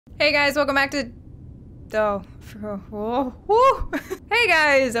Hey guys, welcome back to... Hey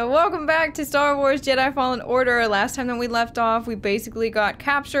guys, welcome back to Star Wars Jedi Fallen Order. Last time that we left off, we basically got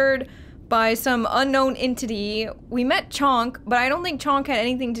captured by some unknown entity. We met Chonk, but I don't think Chonk had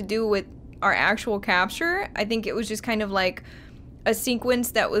anything to do with our actual capture. I think it was just kind of like a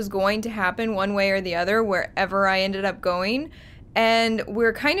sequence that was going to happen one way or the other wherever I ended up going. And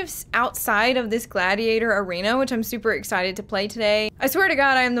we're kind of outside of this gladiator arena, which I'm super excited to play today. I swear to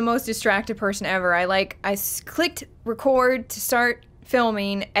God, I am the most distracted person ever. I clicked record to start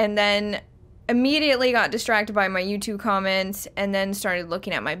filming and then immediately got distracted by my YouTube comments and then started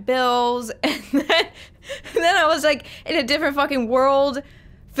looking at my bills and then I was like in a different fucking world,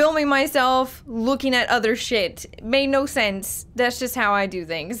 filming myself, looking at other shit. It made no sense. That's just how I do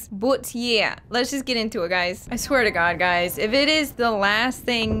things. But yeah, let's just get into it, guys. I swear to God, guys, if it is the last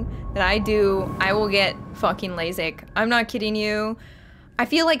thing that I do, I will get fucking LASIK. I'm not kidding you. I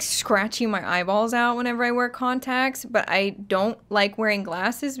feel like scratching my eyeballs out whenever I wear contacts, but I don't like wearing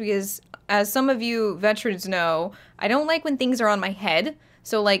glasses because, as some of you veterans know, I don't like when things are on my head.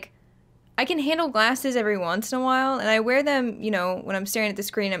 So like, I can handle glasses every once in a while, and I wear them, you know, when I'm staring at the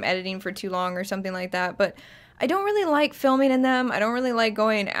screen, I'm editing for too long or something like that, but I don't really like filming in them. I don't really like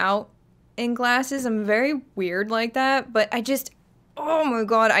going out in glasses. I'm very weird like that, but I just, oh my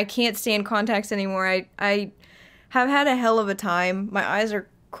God, I can't stand contacts anymore. I have had a hell of a time. My eyes are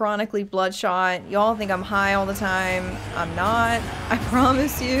chronically bloodshot. Y'all think I'm high all the time. I'm not, I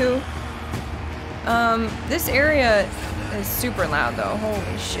promise you. This area is super loud though,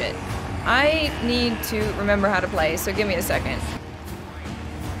 holy shit. I need to remember how to play, so give me a second.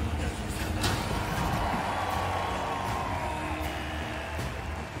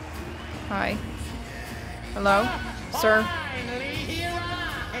 Hi. Hello? Sir?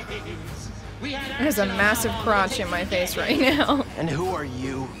 There's a massive crotch in my face right now. And who are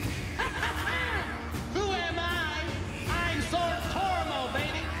you? Who am I? I'm Tormo,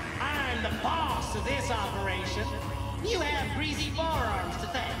 baby. I'm the boss of this operation. You have greasy forearms to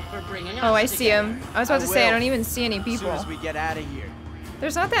thank for bringing us. Oh, I see him. I was about to say, I don't even see any people. As soon as we get out of here.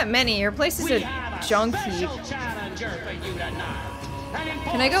 There's not that many. Your place is a junk heap.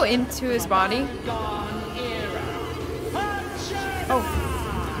 Can I go into his body? Oh.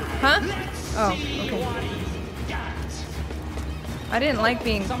 Huh? Oh, okay. I didn't like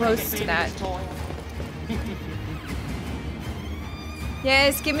being close to that.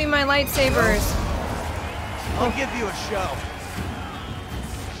 Yes, give me my lightsabers. I'll give you a show.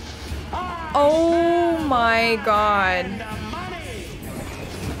 Oh my God.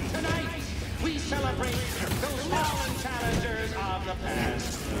 Tonight, we celebrate those fallen challengers of the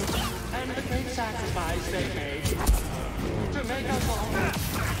past and the great sacrifice they made to make us all.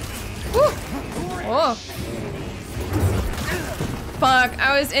 Whoa. Fuck,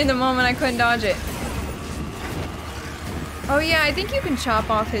 I was in the moment, I couldn't dodge it. Oh yeah, I think you can chop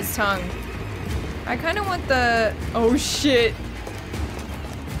off his tongue. I kind of want the... Oh shit.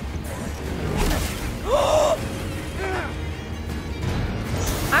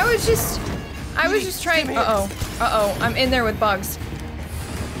 I was just trying... Uh-oh. Uh-oh. I'm in there with bugs.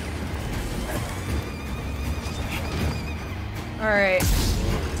 Alright.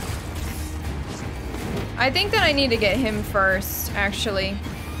 I think that I need to get him first, actually.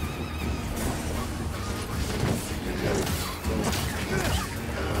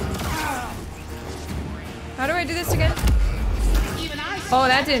 How do I do this again? Oh,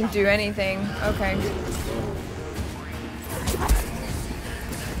 that didn't do anything. Okay.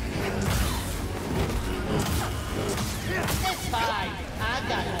 It's fine. I've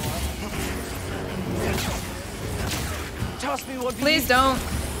got more. Toss me one. Please don't.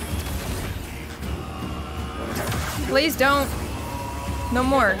 Please don't. No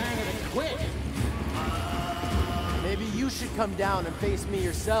more. Maybe you should come down and face me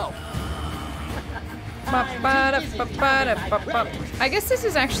yourself. I guess this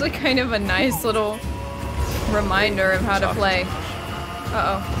is actually kind of a nice little reminder of how to play.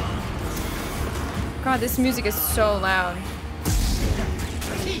 Uh-oh. God, this music is so loud.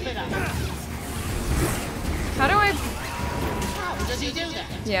 How do I... How does he do that?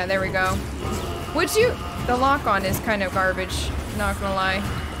 Yeah, there we go. Would you... The lock-on is kind of garbage, not gonna lie.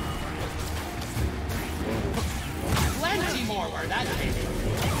 Plenty more where that came from.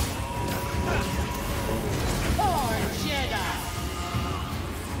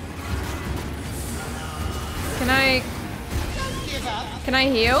 Jedi. Can I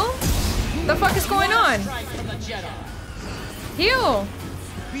heal? What the fuck is going on? Heal!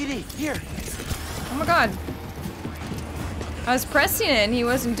 BD, here. Oh my God. I was pressing it and he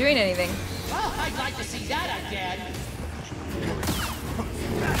wasn't doing anything. Well, I'd like to see that again.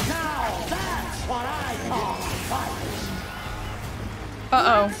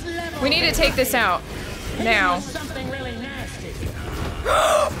 Uh-oh. We need to take this out. Now. Something really nasty.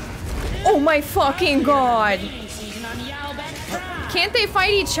 Oh my fucking god. Can't they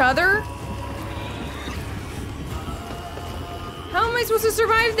fight each other? How am I supposed to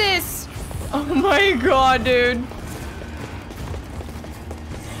survive this? Oh my god, dude.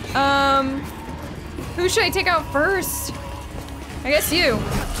 Who should I take out first? I guess you.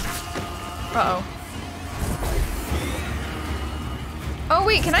 Uh-oh. Oh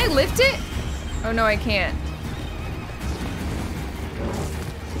wait, can I lift it? Oh no, I can't.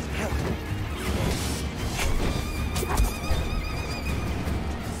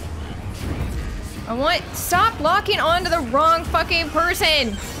 Stop locking onto the wrong fucking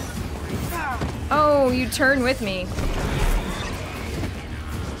person! Oh, you turn with me.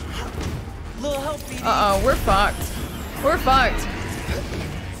 Uh-oh, we're fucked. We're fucked.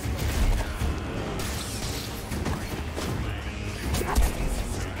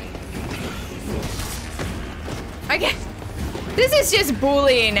 I get. This is just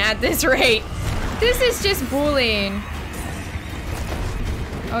bullying at this rate. This is just bullying.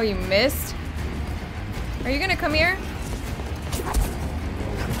 Oh, you missed? Are you gonna come here?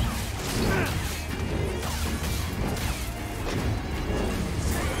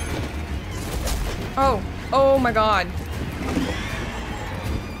 Oh, oh my god.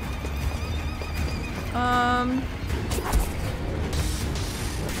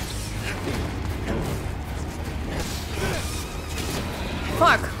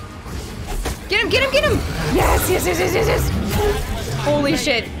 Fuck. Get him, get him, get him! Yes, yes, yes, yes, yes, yes! Holy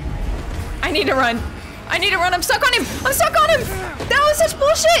shit. I need to run. I need to run, I'm stuck on him! I'm stuck on him! That was such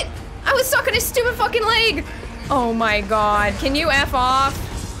bullshit! I was stuck on his stupid fucking leg! Oh my god, can you F off?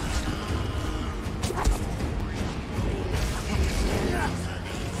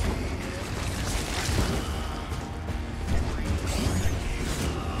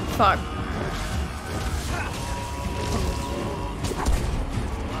 Fuck.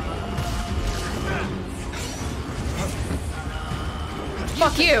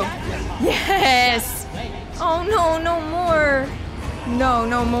 Fuck you! Yes! Oh no, no more! No,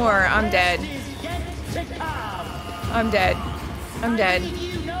 no more. I'm dead. I'm dead. I'm dead.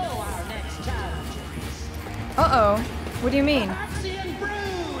 Uh-oh. What do you mean?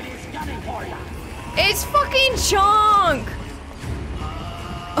 It's fucking Chunk!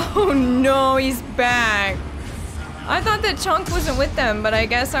 Oh no, he's back. I thought that Chunk wasn't with them, but I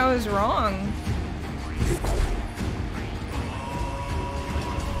guess I was wrong.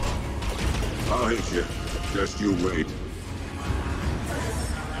 I'll hit you. Just you wait.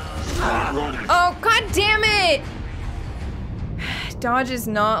 Oh, god damn it! Dodge is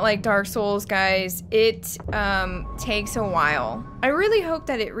not like Dark Souls, guys. It takes a while. I really hope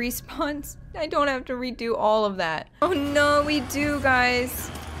that it respawns. I don't have to redo all of that. Oh no, we do,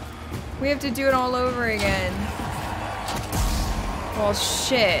 guys. We have to do it all over again. Well,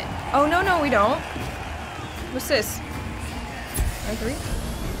 shit. Oh no, no, we don't. What's this? R3?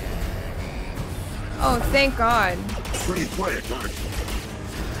 Oh, thank God. Pretty quiet, guys.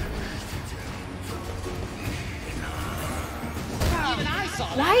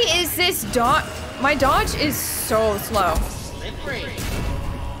 Why is this dodge? My dodge is so slow.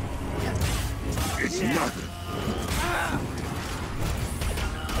 It's nothing.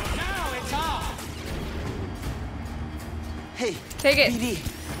 Now it's off. Hey, take it. BD.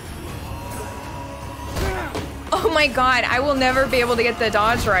 Oh my God, I will never be able to get the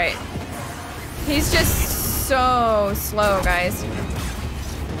dodge right. He's just so slow, guys.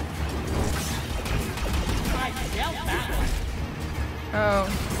 Oh.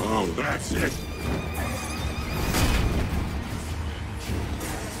 Oh, that's it.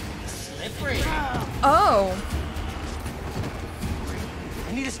 Slippery. Oh.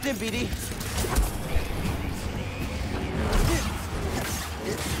 I need a stim, BD.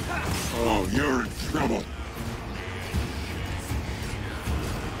 Oh, you're in trouble.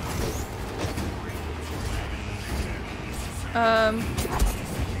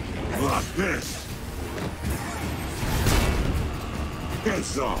 Like this. Get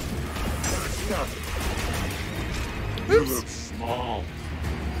some. You look small.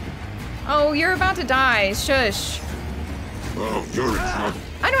 Oh, you're about to die. Shush. Oh, you're in trouble.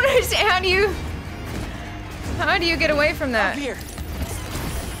 I don't understand. How do you get away from that? Up here.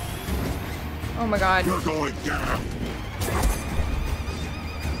 Oh my God. You're going down.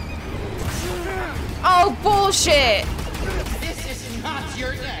 Oh, bullshit. This is not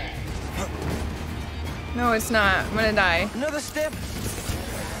your day. No, it's not. I'm gonna die. Another step.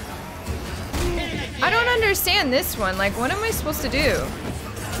 I don't understand this one. Like, what am I supposed to do?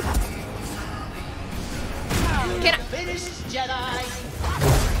 Can I? Finished, Jedi.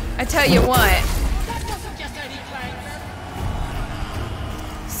 I tell you what. That wasn't just any flanker.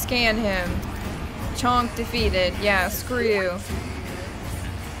 Scan him. Chonk defeated. Yeah, screw you.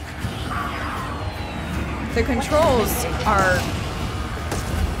 The controls are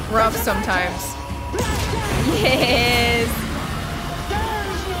rough sometimes. Yes!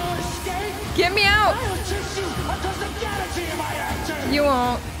 There's no escape. Get me out! I'll chase you across the galaxy if I have to. You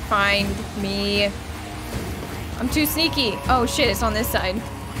won't find me. I'm too sneaky. Oh shit, it's on this side.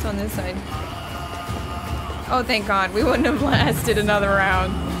 It's on this side. Oh, thank God. We wouldn't have lasted another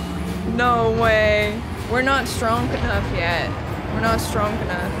round. No way. We're not strong enough yet. We're not strong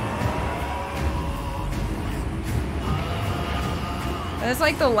enough. That's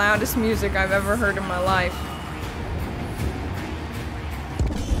like the loudest music I've ever heard in my life.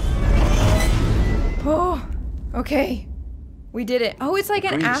 Oh, okay. We did it. Oh, it's like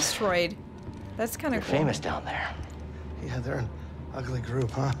an asteroid. That's kind of cool. Famous down there. Yeah, they're an ugly group,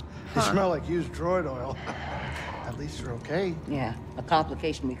 huh? They smell like used droid oil. At least they're okay. Yeah, a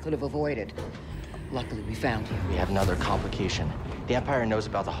complication we could have avoided. Luckily, we found you. We have another complication. The Empire knows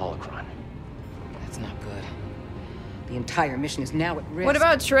about the holocron. That's not good. The entire mission is now at risk. What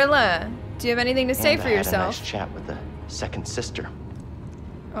about Trilla? Do you have anything to say And for I had a yourself? nice chat with the second sister,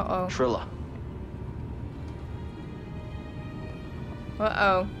 Uh-oh. Trilla.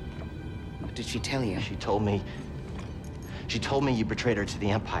 Uh-oh. What did she tell you? She told me you betrayed her to the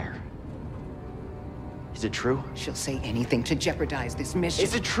Empire. Is it true? She'll say anything to jeopardize this mission.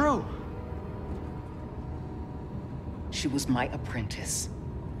 Is it true? She was my apprentice.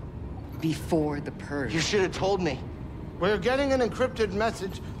 Before the purge. You should have told me. We're getting an encrypted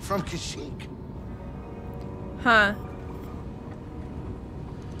message from Kashyyyk. Huh.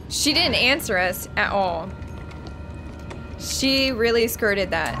 She didn't answer us at all. She really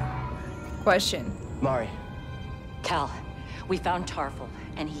skirted that question. Mari. Cal, we found Tarfful,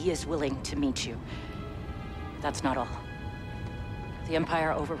 and he is willing to meet you. That's not all. The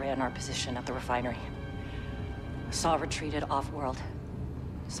Empire overran our position at the refinery. Saw retreated off-world.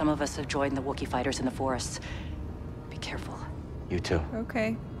 Some of us have joined the Wookiee fighters in the forests. Be careful. You too.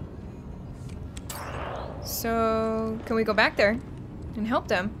 Okay. So, can we go back there and help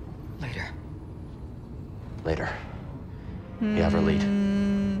them? Later. Later. You have her lead.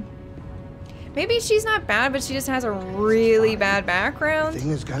 Maybe she's not bad, but she just has a really bad background. Thing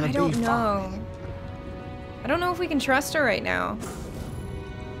is gonna I don't be know. fine. I don't know if we can trust her right now.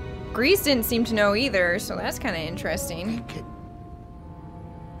 Grease didn't seem to know either, so that's kind of interesting.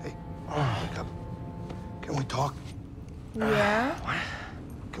 Hey, wake up. Can we talk? Yeah.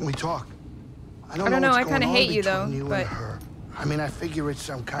 Can we talk? I don't know, I kinda hate you, though, You but- and her. I mean, I figure it's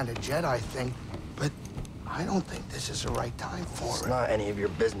some kind of Jedi thing, but I don't think this is the right time for It's it. not any of your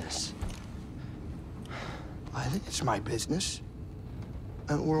business. I think it's my business.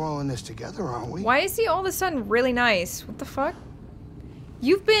 And we're all in this together, aren't we? Why is he all of a sudden really nice? What the fuck?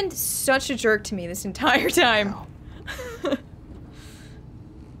 You've been such a jerk to me this entire time.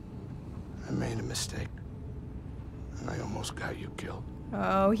 I made a mistake. And I almost got you killed.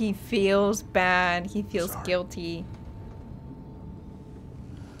 Oh, he feels bad. He feels Sorry. guilty.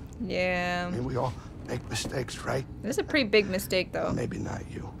 Yeah. I mean, we all make mistakes, right? This is a pretty big mistake, though. Maybe not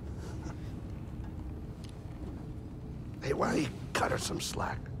you. Hey, why don't you cut her some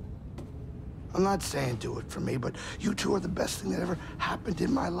slack? I'm not saying do it for me, but you two are the best thing that ever happened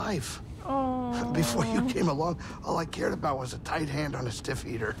in my life. Oh. Before you came along, all I cared about was a tight hand on a stiff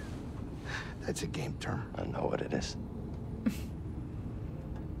eater. That's a game term. I know what it is.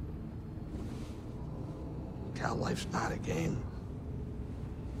 Cal, life's not a game.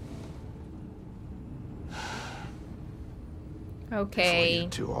 Before Okay. you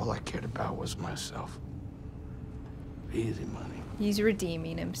two, all I cared about was myself. Easy money. He's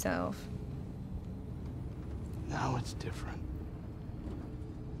redeeming himself. Now it's different.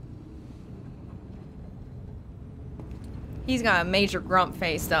 He's got a major grump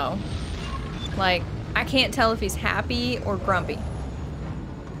face, though. Like, I can't tell if he's happy or grumpy.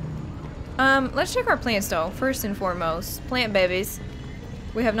 Let's check our plants, though. First and foremost, plant babies.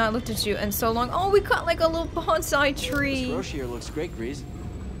 We have not looked at you in so long. Oh, we got like a little bonsai tree. This roche here looks great, Grease.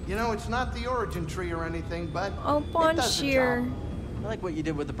 You know, it's not the origin tree or anything, but Oh, it does the Bonshir. job. I like what you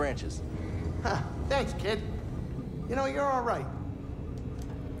did with the branches. Huh, thanks, kid. You know, you're all right.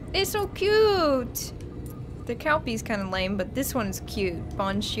 It's so cute. The Kelpie's kind of lame, but this one is cute.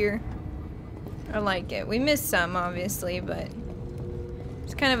 Bonshir. I like it. We missed some, obviously, but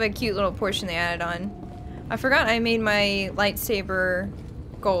it's kind of a cute little portion they added on. I forgot I made my lightsaber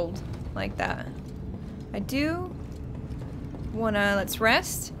gold like that. I do wanna, let's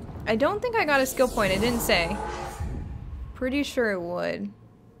rest. I don't think I got a skill point. It didn't say. Pretty sure it would.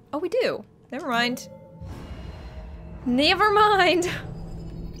 Oh, we do. Never mind. Never mind.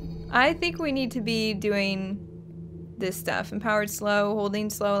 I think we need to be doing this stuff. Empowered slow. Holding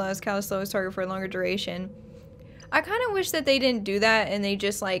slow allows Cal to slow his target for a longer duration. I kind of wish that they didn't do that and they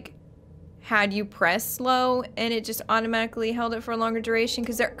just like had you press slow and it just automatically held it for a longer duration,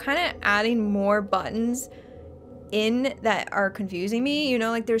 because they're kind of adding more buttons in that are confusing me. You know,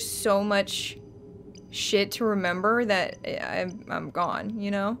 like there's so much shit to remember that I'm gone,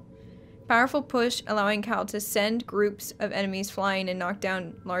 you know? Powerful push, allowing Cal to send groups of enemies flying and knock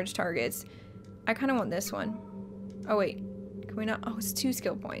down large targets. I kind of want this one. Oh wait, can we not? Oh, it's 2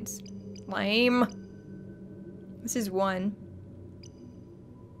 skill points. Lame. This is 1.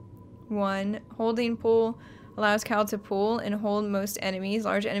 Holding pull allows Cal to pull and hold most enemies.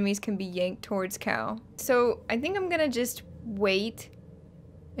 Large enemies can be yanked towards Cal. So I think I'm gonna just wait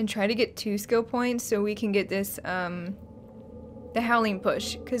and try to get 2 skill points so we can get this, the howling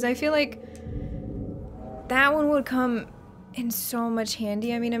push. Because I feel like that one would come in so much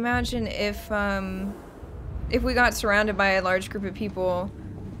handy. I mean, imagine if we got surrounded by a large group of people,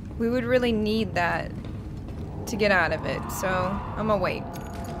 we would really need that to get out of it. So I'm gonna wait.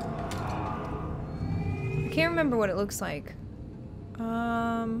 I can't remember what it looks like.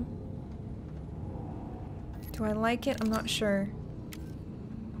 Do I like it? I'm not sure.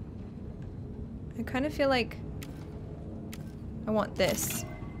 I kind of feel like I want this.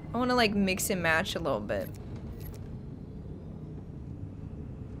 I want to like mix and match a little bit.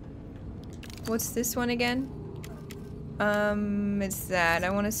 What's this one again? It's that. I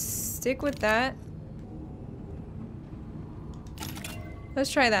want to stick with that.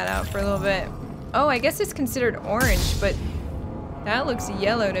 Let's try that out for a little bit. Oh, I guess it's considered orange, but that looks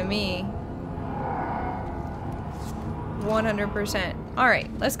yellow to me. 100%.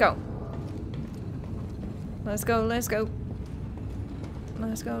 Alright, let's go. Let's go, let's go.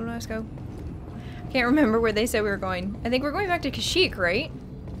 Let's go, let's go. Can't remember where they said we were going. I think we're going back to Kashyyyk, right?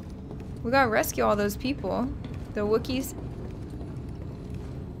 We gotta rescue all those people. The Wookiees.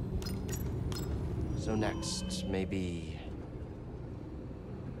 So next, maybe...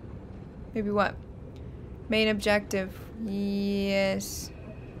 Maybe what? Main objective. Yes.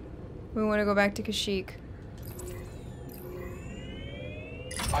 We want to go back to Kashyyyk.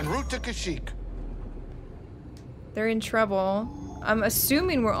 En route to Kashyyyk. They're in trouble. I'm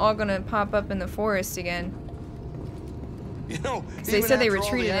assuming we're all gonna pop up in the forest again. You know, they said they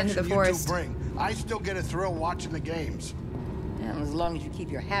retreated into the forest. I still get a thrill watching the games. And as long as you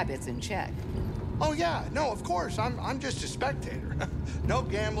keep your habits in check. Oh yeah, no, of course. I'm just a spectator. No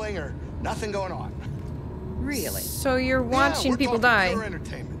gambling or nothing going on. Really? So you're watching people die. Pure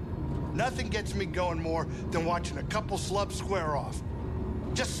entertainment. Nothing gets me going more than watching a couple slubs square off.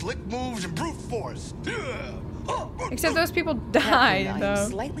 Just slick moves and brute force. Except those people died, Captain, though. I'm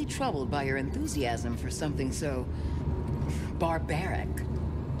slightly troubled by your enthusiasm for something so barbaric.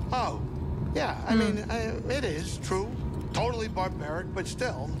 Oh, yeah. I mean, it is true. Totally barbaric, but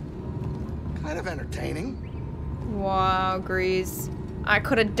still kind of entertaining. Wow, Grease. I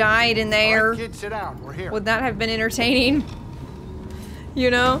could have died in there. All right, kids, sit down. We're here. Would that have been entertaining? You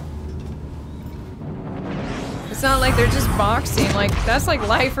know? It's not like they're just boxing. Like, that's like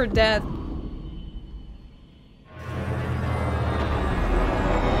life or death.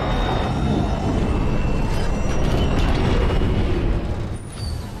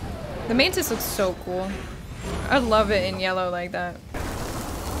 The mantis looks so cool. I love it in yellow like that.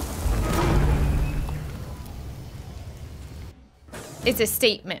 It's a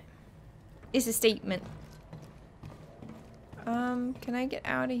statement. It's a statement. Can I get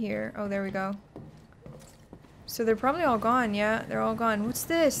out of here? Oh, there we go. So they're probably all gone, yeah? They're all gone. What's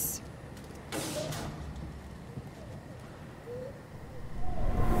this?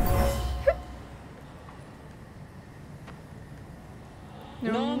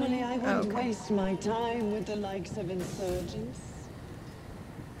 Normally I wouldn't waste my time with the likes of insurgents.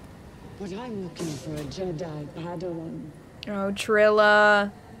 But I'm looking for a Jedi Padawan. Oh,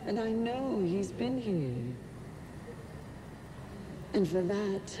 Trilla. And I know he's been here. And for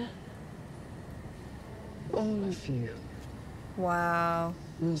that, all of you Wow.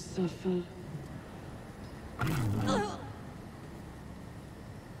 will suffer.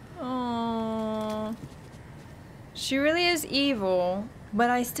 Aww. She really is evil, but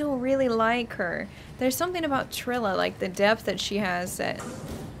I still really like her. There's something about Trilla, like the depth that she has, that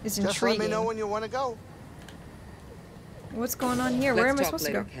is intriguing. Just let me know when you want to go. What's going on here? Where am I supposed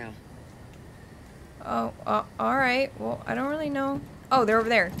to go? Cal. Oh, alright. Well, I don't really know. Oh, they're over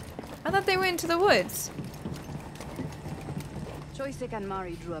there. I thought they went into the woods. Kashyyyk and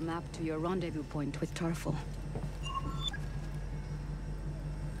Mari drew a map to your rendezvous point with Tarfful.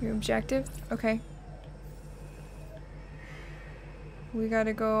 Your objective? Okay. We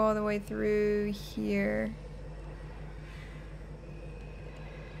gotta go all the way through here.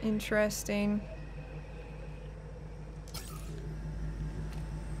 Interesting.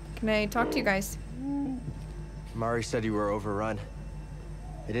 Can I talk to you guys? Mari said you were overrun.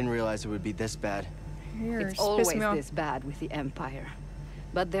 I didn't realize it would be this bad. It's always this bad with the Empire.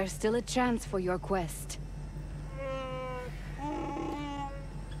 But there's still a chance for your quest.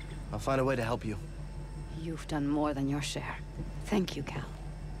 I'll find a way to help you. You've done more than your share. Thank you, Cal.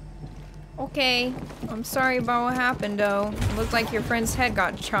 Okay. I'm sorry about what happened, though. It looked like your friend's head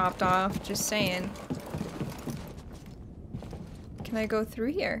got chopped off. Just saying. Can I go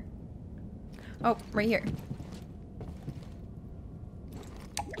through here? Oh, right here.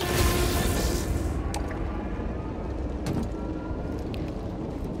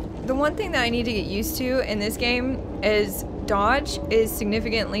 The one thing that I need to get used to in this game is dodge is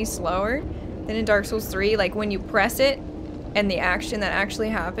significantly slower than in Dark Souls 3. Like when you press it and the action that actually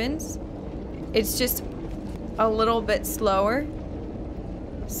happens, it's just a little bit slower.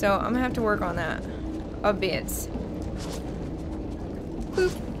 So I'm gonna have to work on that a bit.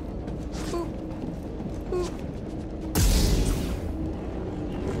 Boop. Boop. Boop.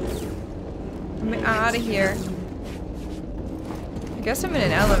 I'm out of here. I guess I'm in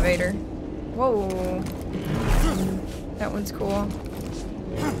an elevator. Whoa. That one's cool.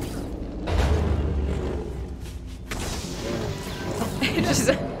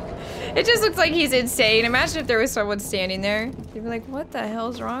 It just looks like he's insane. Imagine if there was someone standing there. They'd be like, what the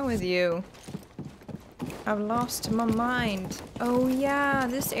hell's wrong with you? I've lost my mind. Oh yeah,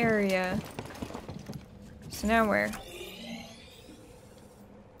 this area. So now where?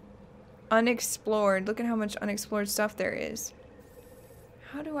 Unexplored. Look at how much unexplored stuff there is.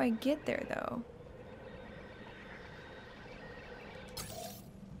 How do I get there, though?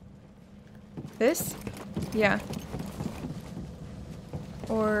 This? Yeah.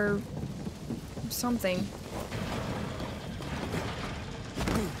 Or something.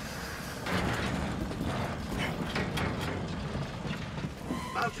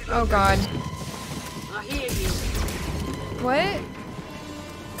 Oh God. I hear you. What?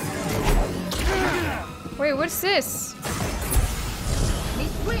 Wait, what's this?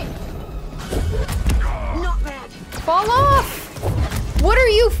 Not bad. Fall off! What are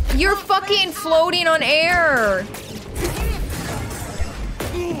you? You're fucking floating on air.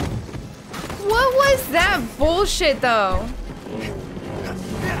 What was that bullshit though?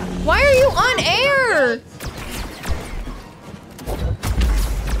 Why are you on air?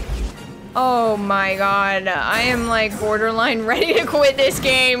 Oh my God, I am like borderline ready to quit this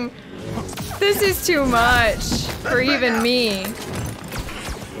game. This is too much for even me.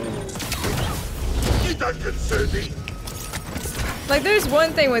 Like, there's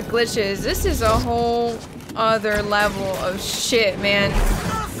one thing with glitches. This is a whole other level of shit, man.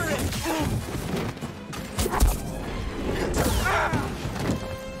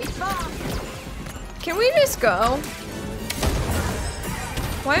 Can we just go?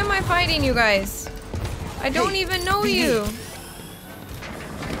 Why am I fighting you guys? I don't even know you.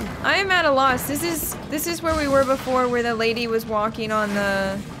 I am at a loss. This is where we were before, where the lady was walking on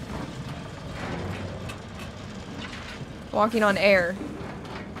the... walking on air.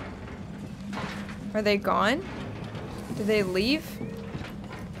 Are they gone? Did they leave?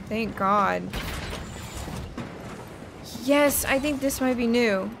 Thank God. Yes, I think this might be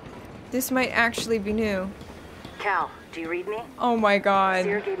new. This might actually be new. Cal, do you read me? Oh my God.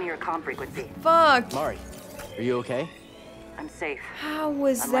 Seer gave me your comm frequency. Fuck. Mari, are you okay? I'm safe. How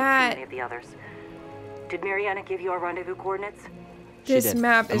was Unlike that? too many of the others. Did Mariana give you our rendezvous coordinates? This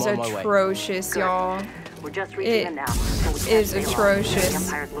map is atrocious, y'all. We're just reaching them now. So we is atrocious. The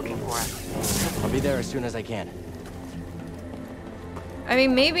Empire's looking for us. I'll be there as soon as I can. I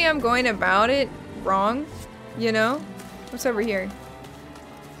mean, maybe I'm going about it wrong, you know? What's over here?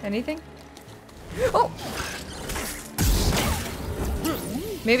 Anything? Oh!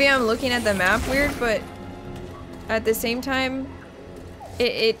 Maybe I'm looking at the map weird, but at the same time,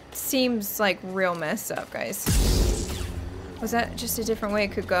 it seems like real messed up, guys. Was that just a different way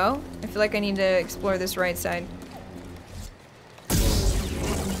it could go? I feel like I need to explore this right side.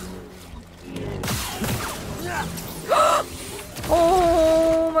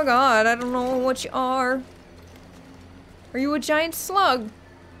 Oh my God, I don't know what you are. Are you a giant slug?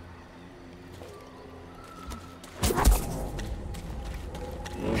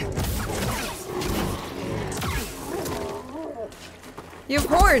 You have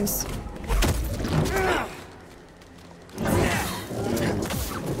horns.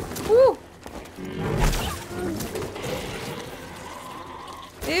 Woo.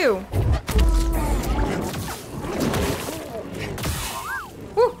 Ew.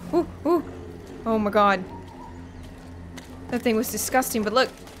 Oh my god. That thing was disgusting, but look.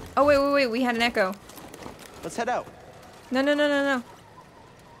 Oh, wait, we had an echo. Let's head out. No.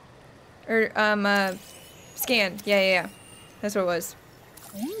 Or, scan. Yeah. That's what it was.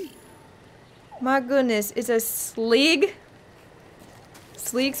 My goodness, it's a sleeg?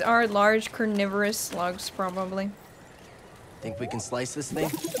 Sleeks are large carnivorous slugs, probably. Think we can slice this thing?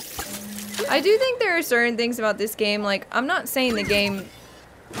 I do think there are certain things about this game, like, I'm not saying the game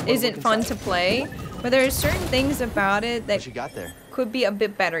isn't fun to play, but there are certain things about it that you got there? Could be a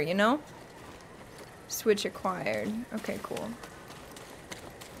bit better, you know? Switch acquired. Okay, cool.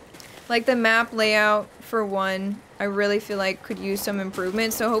 Like the map layout, for one, I really feel like could use some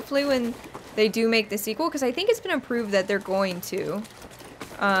improvement. So hopefully when they do make the sequel, because I think it's been approved that they're going to.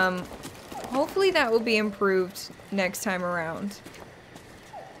 Hopefully that will be improved next time around.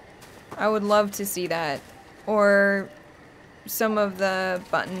 I would love to see that. Or some of the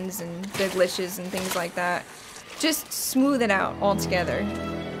buttons and the glitches and things like that. Just smooth it out altogether.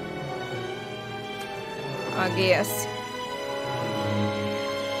 I guess.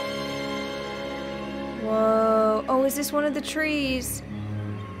 Whoa. Oh, is this one of the trees?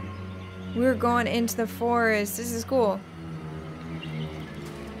 We're going into the forest. This is cool.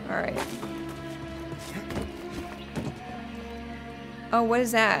 Alright. Oh, what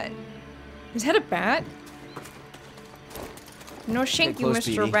is that? Is that a bat? No shank you,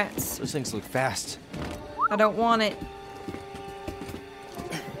 Mr. Rats. Those things look fast. I don't want it.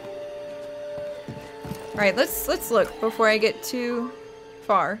 Alright, let's look before I get too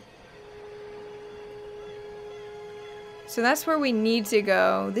far. So that's where we need to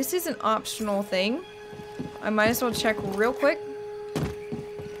go. This is an optional thing. I might as well check real quick.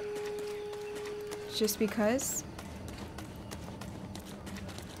 Just because.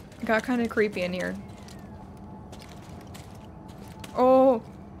 It got kind of creepy in here. Oh!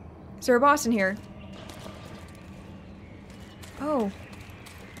 Is there a boss in here? Oh.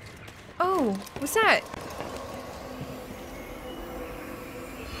 Oh, what's that?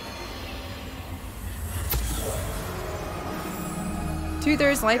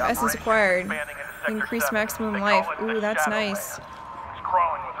 Two-thirds life essence acquired. Increased maximum life. Ooh, that's nice.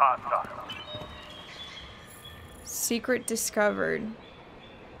 Secret discovered.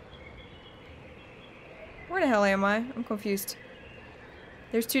 Where the hell am I? I'm confused.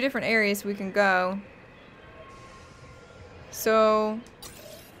 There's two different areas we can go. So,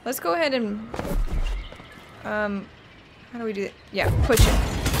 let's go ahead and, how do we do it? Yeah, push it.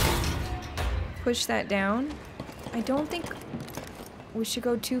 Push that down. I don't think we should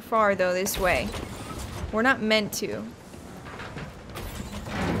go too far, though, this way. We're not meant to.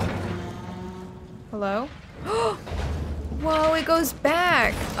 Hello? Whoa, it goes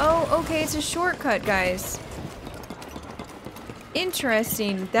back. Oh, okay, it's a shortcut, guys.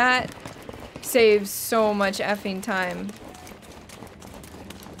 Interesting. That saves so much effing time.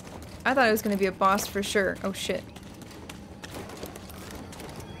 I thought it was gonna be a boss for sure. Oh shit.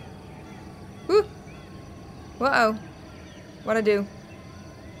 Woo! Uh-oh. What'd I do?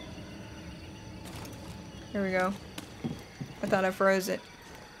 Here we go. I thought I froze it.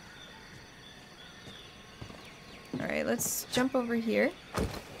 Alright, let's jump over here.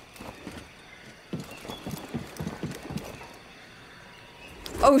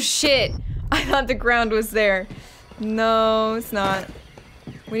 Oh shit! I thought the ground was there. No, it's not.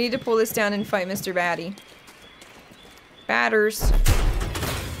 We need to pull this down and fight Mr. Batty. Batters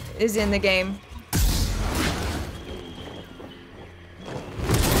is in the game.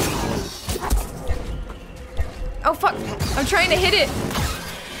 Oh fuck! I'm trying to hit it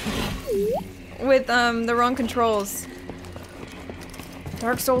with the wrong controls.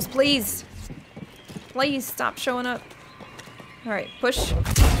 Dark Souls, please. Please stop showing up. Alright, push.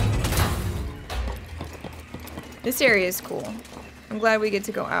 This area is cool. I'm glad we get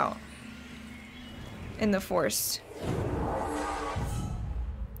to go out in the forest.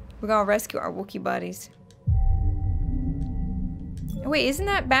 We gotta rescue our Wookiee buddies. Wait, isn't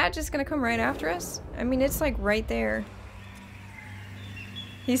that bat just gonna come right after us? I mean, it's like right there.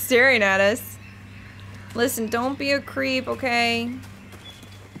 He's staring at us. Listen, don't be a creep, okay?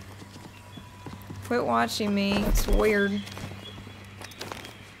 Quit watching me. It's weird.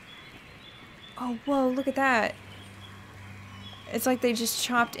 Oh, whoa, look at that. It's like they just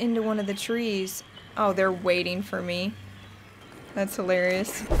chopped into one of the trees. Oh, they're waiting for me. That's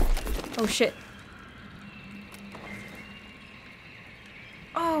hilarious. Oh, shit.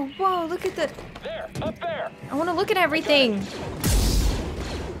 Oh, whoa, look at the... There, up there. I want to look at everything.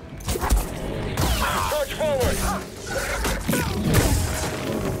 Charge forward.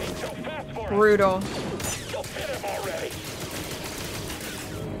 Brutal. You'll hit him already.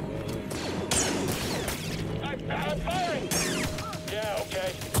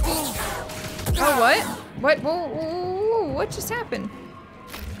 Oh, what? What? Whoa, whoa, whoa, whoa, what just happened?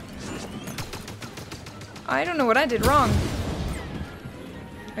 I don't know what I did wrong.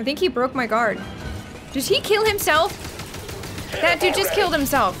 I think he broke my guard. Did he kill himself? That dude just killed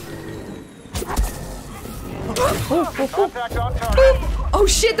himself. Oh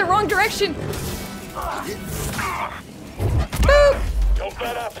shit, the wrong direction. Don't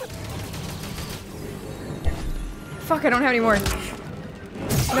let up. Fuck, I don't have any more.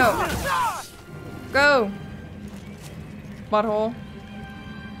 No. Go. Butthole.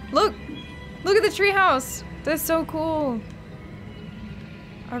 Look! Look at the treehouse! That's so cool.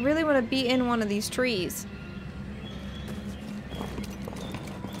 I really want to be in one of these trees.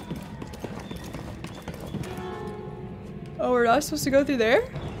 Oh, we're not supposed to go through there?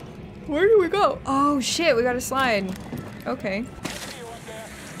 Where do we go? Oh shit, we gotta slide. Okay.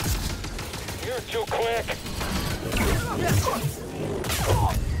 You're too quick.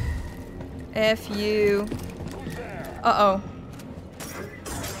 F you. Uh-oh.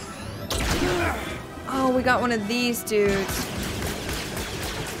 Oh, we got one of these dudes.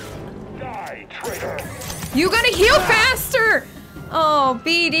 Die, traitor. You gotta heal faster! Oh,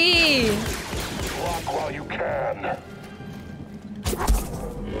 BD. Block while you can.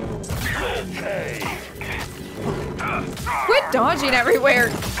 Okay. Quit dodging everywhere.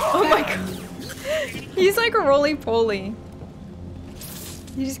 Oh my god. He's like a roly-poly.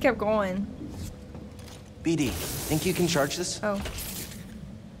 He just kept going. BD, think you can charge this? Oh.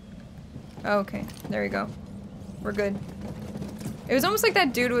 Oh, okay, there you go. We're good. It was almost like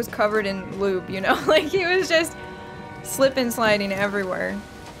that dude was covered in lube, you know? Like he was just slip and sliding everywhere.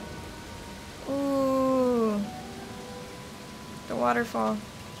 Ooh. The waterfall.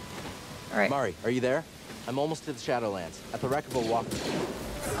 Alright. Mari, are you there? I'm almost to the Shadowlands, at the wreckable walk.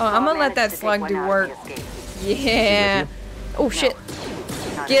 Oh, I'm gonna let that slug do work. Yeah. Oh shit.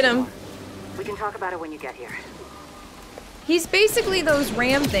 Get him. We can talk about it when you get here. He's basically those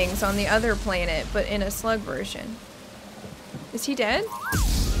ram things on the other planet, but in a slug version. Is he dead?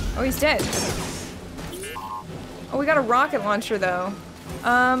 Oh, he's dead. Oh, we got a rocket launcher though.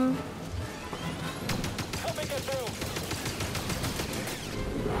 I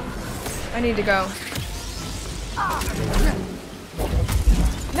need to go.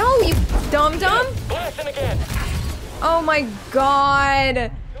 No, you dum-dum! Oh my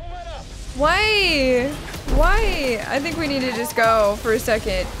god! Why? Why? I think we need to just go for a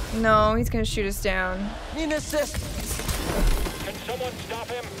second. No, he's gonna shoot us down. Need an assist. Can someone stop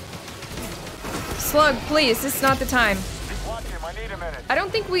him? Slug, please, this is not the time. Watch him, I need a minute. I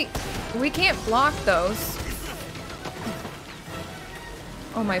don't think we can't block those.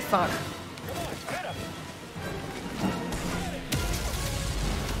 Oh my fuck.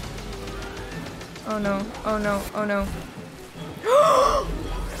 Oh no, oh no, oh no.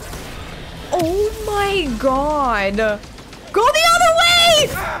 Oh my god! Go the other way!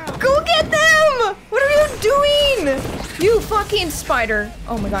 Go get them! What are you doing? You fucking spider.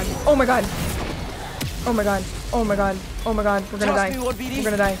 Oh my god, oh my god. Oh my god, oh my god, oh my god. We're gonna die. We're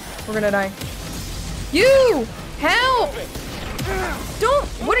gonna die. We're gonna die. You! Help! Don't,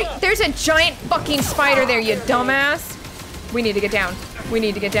 what are you, there's a giant fucking spider there, you dumbass. We need to get down. We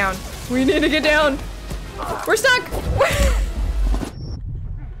need to get down. We need to get down. We're stuck.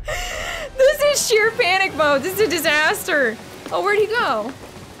 This is sheer panic mode. This is a disaster. Oh, where'd he go?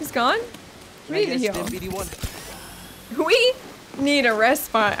 He's gone? We need to heal. We need a rest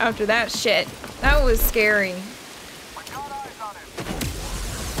spot after that shit. That was scary.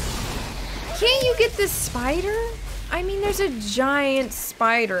 Can't you get this spider? I mean, there's a giant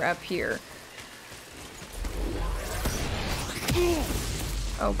spider up here.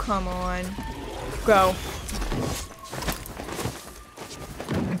 Oh, come on. Go.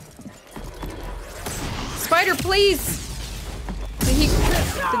 Spider, please!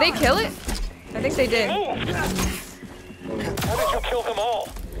 Did they kill it? I think they did. How did you kill them all?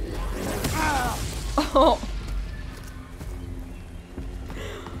 Oh.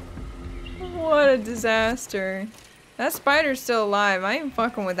 What a disaster. That spider's still alive. I ain't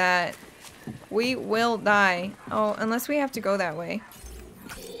fucking with that. We will die. Oh, unless we have to go that way.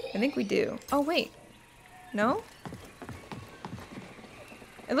 I think we do. Oh, wait. No?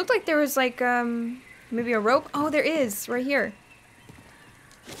 It looked like there was like, maybe a rope. Oh, there is. Right here.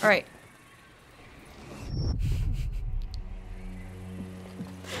 Alright.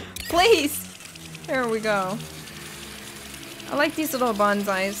 Please! There we go. I like these little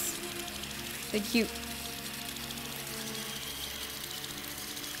bonsais. They're cute.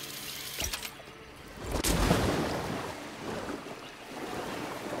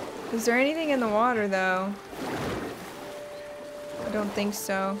 Is there anything in the water, though? I don't think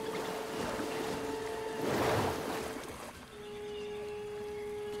so.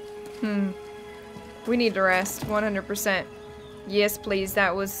 We need to rest, 100%. Yes, please.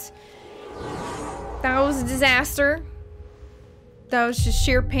 That was a disaster. That was just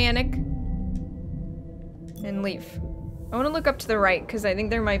sheer panic. And leave. I want to look up to the right because I think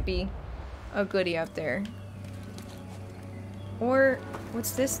there might be a goodie up there. Or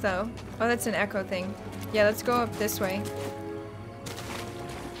what's this though? Oh, that's an echo thing. Yeah, let's go up this way.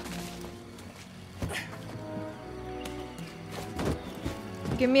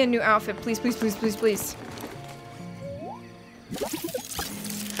 Give me a new outfit, please, please, please, please, please.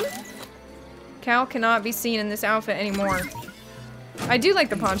 Cal cannot be seen in this outfit anymore. I do like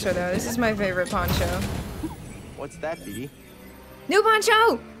the poncho though. This is my favorite poncho. What's that, BD? New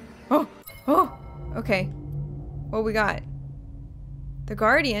poncho! Oh, oh, okay. What we got? The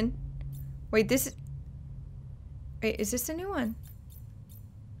Guardian? Wait, this is... Wait, is this a new one?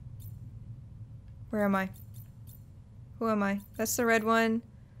 Where am I? Who am I? That's the red one.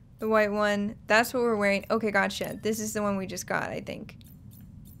 The white one. That's what we're wearing. Okay, gotcha. This is the one we just got, I think.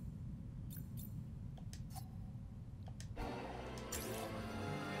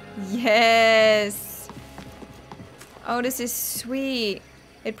 Yes! Oh, this is sweet.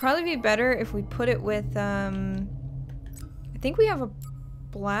 It'd probably be better if we put it with, I think we have a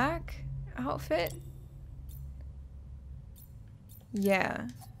black outfit. Yeah.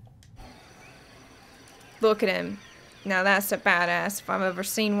 Look at him. Now that's a badass if I've ever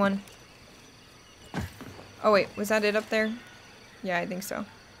seen one. Oh wait, was that it up there? Yeah, I think so.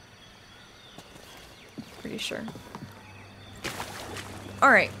 Pretty sure.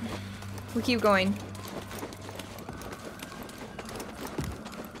 Alright. We keep going.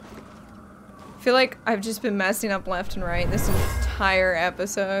 I feel like I've just been messing up left and right this entire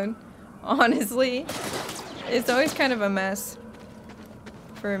episode. Honestly. It's always kind of a mess.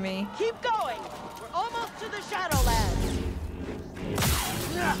 For me. Keep going! We're almost to the Shadowlands!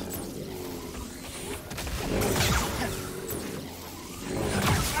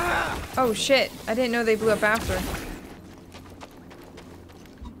 Oh shit, I didn't know they blew up after.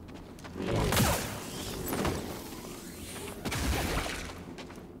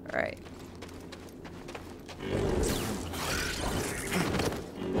 Alright.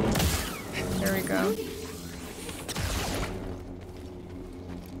 There we go.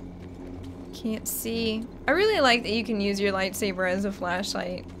 Can't see. I really like that you can use your lightsaber as a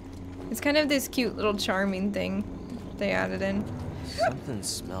flashlight. It's kind of this cute little charming thing they added in. Something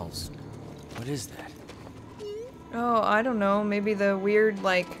smells. What is that? Oh, I don't know. Maybe the weird,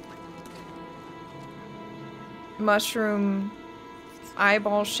 like, mushroom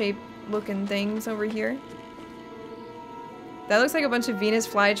eyeball-shaped looking things over here. That looks like a bunch of Venus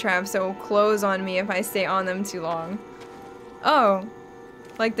flytraps that will close on me if I stay on them too long. Oh,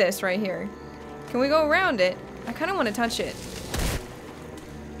 like this right here. Can we go around it? I kind of want to touch it.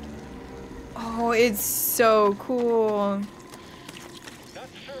 Oh, it's so cool.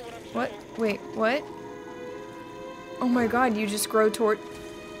 What? Wait, what? Oh my god, you just grow toward...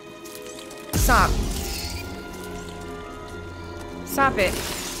 Stop. Stop it.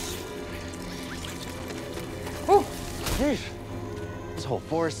 Oh! Jeez. This whole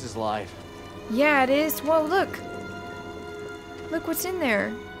forest is alive. Yeah, it is. Whoa, look. Look what's in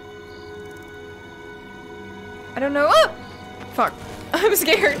there. I don't know. Oh! Fuck. I'm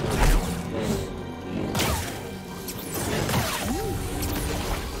scared.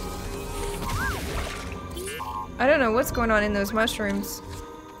 I don't know what's going on in those mushrooms.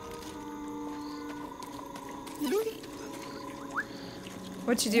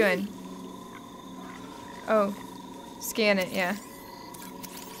 What you doing? Oh. Scan it, yeah.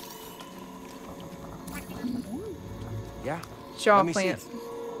 Yeah. Jaw plant.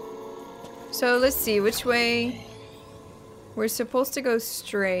 So let's see, which way? We're supposed to go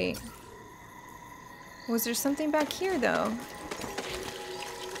straight. Was there something back here though?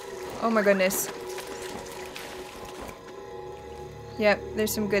 Oh my goodness. Yep,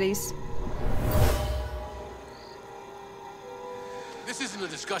 there's some goodies. This isn't a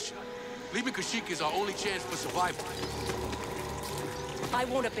discussion. Leaving Kashyyyk is our only chance for survival. I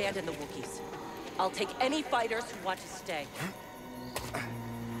won't abandon the Wookiees. I'll take any fighters who want to stay.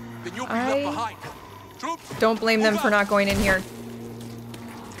 Then you'll be left behind. Troops, don't blame them for not going in here.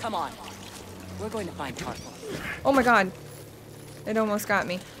 Come on. We're going to find Tarfful. Oh my god. It almost got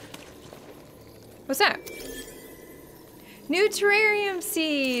me. What's that? New terrarium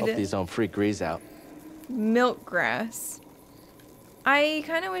seed! Hope these don't freak Grease out. Milk grass. I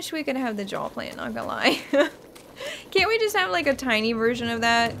kind of wish we could have the jaw plant, not gonna lie. Can't we just have like a tiny version of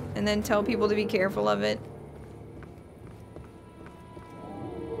that and then tell people to be careful of it?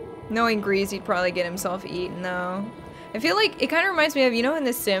 Knowing Grease, he'd probably get himself eaten though. I feel like it kind of reminds me of, you know, in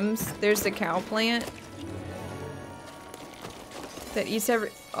The Sims, there's the cow plant that eats every.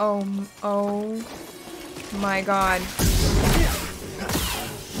 Oh my god.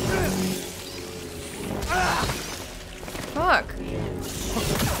 Fuck.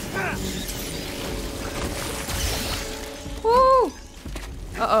 Woo!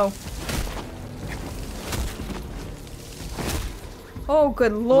 Uh-oh. Oh,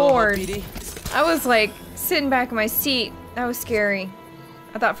 good lord. I was like sitting back in my seat. That was scary.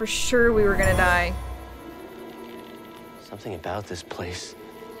 I thought for sure we were gonna die. Something about this place.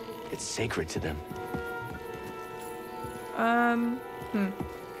 It's sacred to them.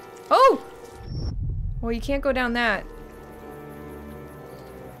 Oh! Well, you can't go down that.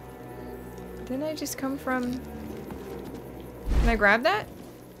 Didn't I just come from... Can I grab that?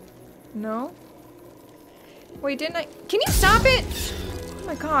 No? Wait, didn't I? Can you stop it? Oh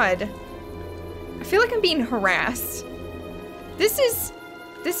my god. I feel like I'm being harassed. This is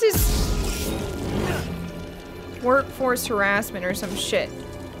workforce harassment or some shit.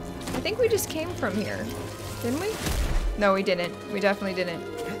 I think we just came from here. Didn't we? No, we didn't. We definitely didn't.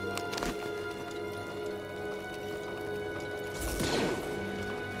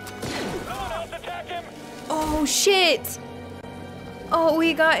 Oh shit! Oh,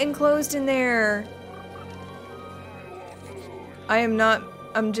 we got enclosed in there.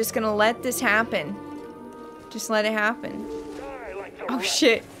 I'm just gonna let this happen. Just let it happen. Oh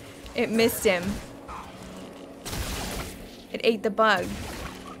shit. It missed him. It ate the bug.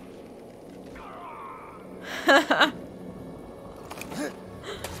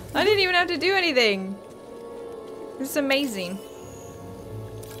 I didn't even have to do anything. This is amazing.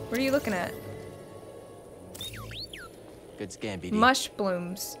 What are you looking at? Good scan, BD. Mush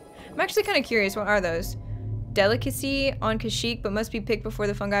blooms. I'm actually kind of curious. What are those? Delicacy on Kashyyyk, but must be picked before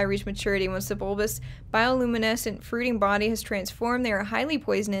the fungi reach maturity. Once the bulbous, bioluminescent fruiting body has transformed, they are highly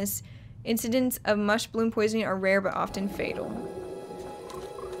poisonous. Incidents of mush bloom poisoning are rare, but often fatal.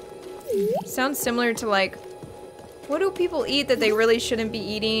 Sounds similar to like, what do people eat that they really shouldn't be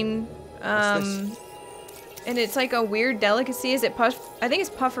eating? And it's like a weird delicacy. Is it I think it's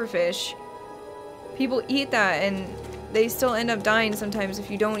pufferfish. People eat that and they still end up dying sometimes if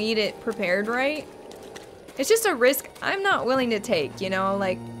you don't eat it prepared right. It's just a risk I'm not willing to take, you know,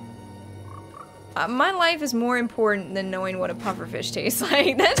 like, my life is more important than knowing what a pufferfish tastes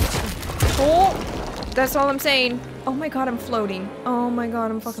like. That's all I'm saying. Oh my god, I'm floating. Oh my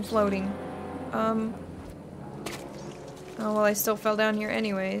god, I'm fucking floating. Oh, well, I still fell down here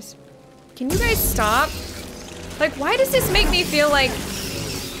anyways. Can you guys stop? Like, why does this make me feel like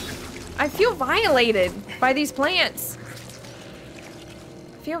I feel violated by these plants?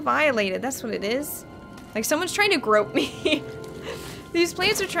 I feel violated, that's what it is. Like someone's trying to grope me. These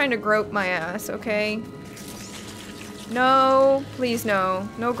plants are trying to grope my ass, okay? No, please no.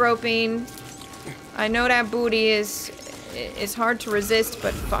 No groping. I know that booty is hard to resist,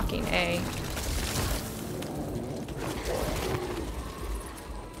 but fucking A.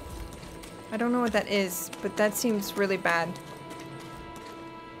 I don't know what that is, but that seems really bad.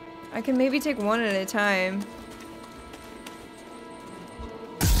 I can maybe take one at a time.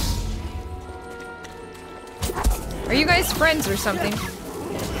 Are you guys friends or something?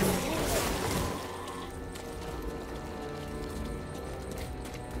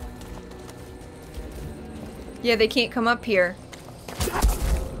 Yeah, they can't come up here.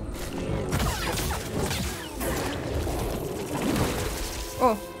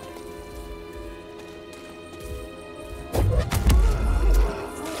 Oh.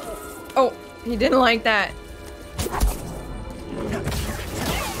 Oh, he didn't like that.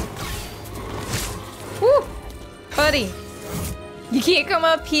 Woo! Buddy, you can't come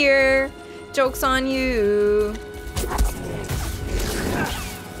up here. Joke's on you.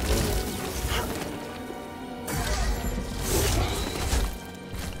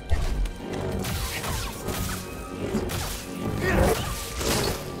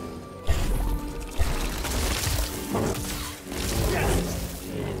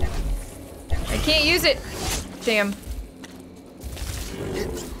 I can't use it. Damn.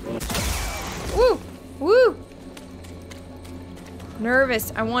 Woo! Woo!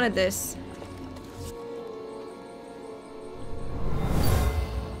 Nervous. I wanted this.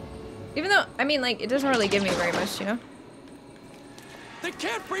 Even though, I mean, like, it doesn't really give me very much, you know? They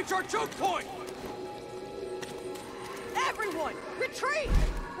can't breach our choke point! Everyone, retreat!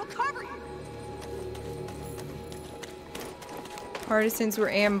 We'll cover you! Partisans were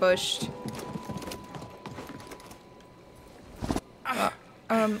ambushed.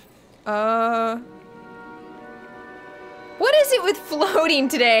 What is it with floating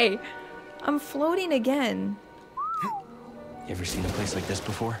today? I'm floating again. You ever seen a place like this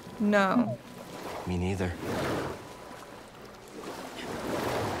before? No. Me neither.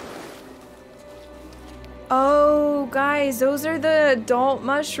 Oh, guys, those are the adult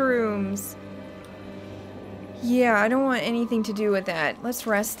mushrooms. Yeah, I don't want anything to do with that. Let's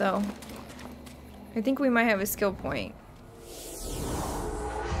rest, though. I think we might have a skill point.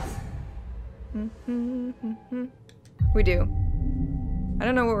 We do. I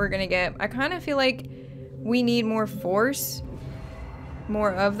don't know what we're gonna get. I kind of feel like we need more force.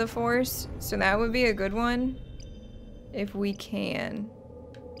 More of the force. So that would be a good one. If we can.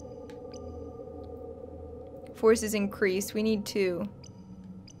 Force is increased. We need 2.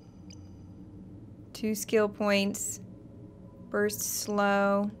 2 skill points. Burst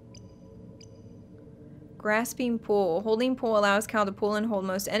slow. Grasping pull. Holding pull allows Cal to pull and hold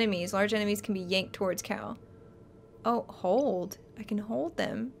most enemies. Large enemies can be yanked towards Cal. Oh, hold. I can hold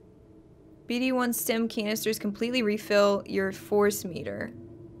them. BD1 stem canisters completely refill your force meter.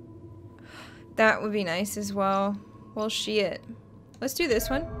 That would be nice as well. Well, shit. Let's do this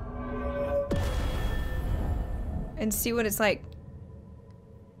one. And see what it's like.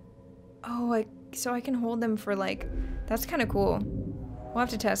 Oh, so I can hold them for like... That's kind of cool. We'll have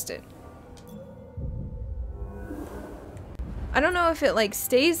to test it. I don't know if it like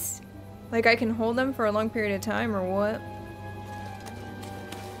stays... Like I can hold them for a long period of time or what.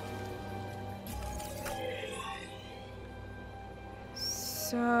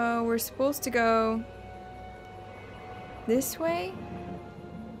 So we're supposed to go this way?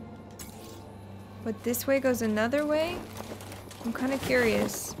 But this way goes another way? I'm kind of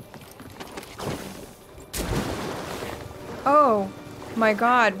curious. Oh my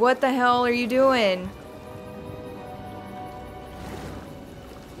god, what the hell are you doing?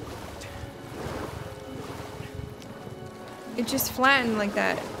 It just flattened like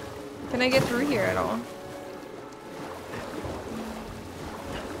that. Can I get through here at all?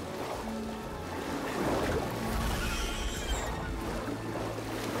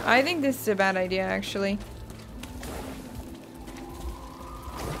 I think this is a bad idea, actually.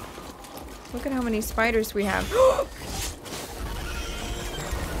 Look at how many spiders we have. Oh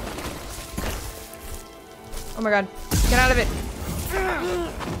my god. Get out of it.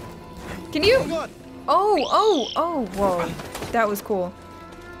 Can you? Oh, whoa. That was cool.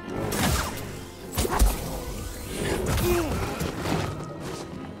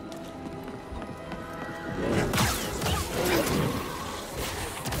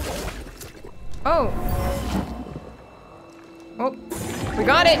 Oh, we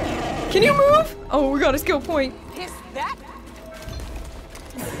got it. Can you move? Oh, we got a skill point. Is that?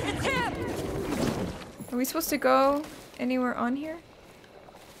 It's him. Are we supposed to go anywhere on here?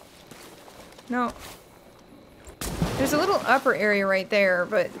 No. There's a little upper area right there,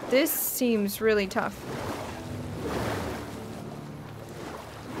 but this seems really tough.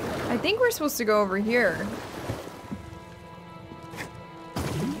 I think we're supposed to go over here.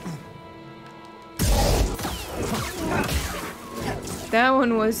 That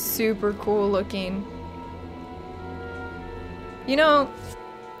one was super cool looking. You know,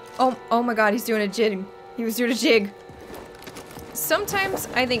 oh my god, he's doing a jig. He was doing a jig. Sometimes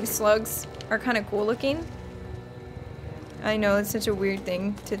I think slugs are kind of cool looking. I know it's such a weird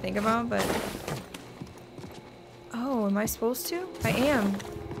thing to think about, but... Oh, am I supposed to? I am.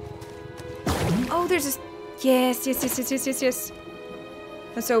 Oh, there's this... Yes.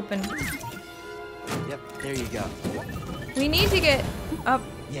 Let's open. Yep, there you go. We need to get up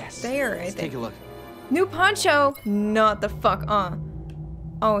there, I think. Take a look. New poncho! Not the fuck,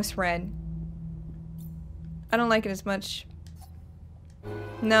 Oh, it's red. I don't like it as much.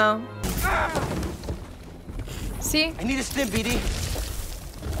 No. See? I need a stim, BD.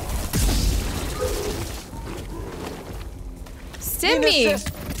 Stim me!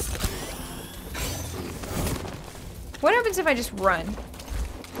 What happens if I just run?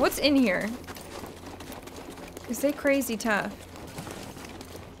 What's in here? Is they crazy tough?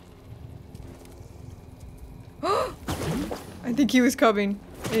 I think he was coming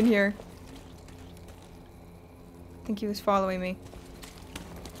in here. I think he was following me.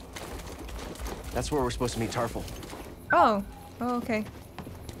 That's where we're supposed to meet Tarfful. Oh, okay.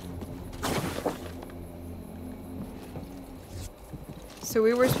 So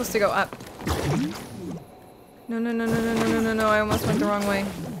we were supposed to go up. No, I almost went the wrong way.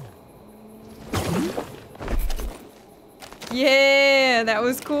 Yeah, that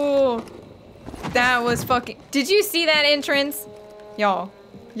was cool. That was fucking... Did you see that entrance? Y'all.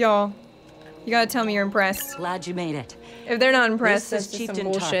 You gotta tell me you're impressed. Glad you made it. If they're not impressed, This that's is just some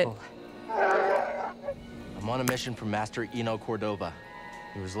Chieftain bullshit. Tarfful. I'm on a mission from Master Eno Cordova.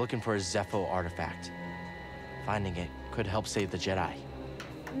 He was looking for a Zepho artifact. Finding it could help save the Jedi.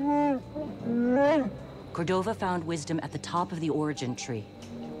 Cordova found wisdom at the top of the origin tree.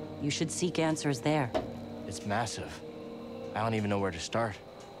 You should seek answers there. It's massive. I don't even know where to start.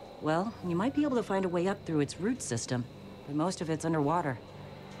 Well, you might be able to find a way up through its root system, but most of it's underwater.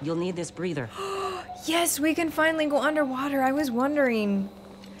 You'll need this breather. Yes, we can finally go underwater. I was wondering.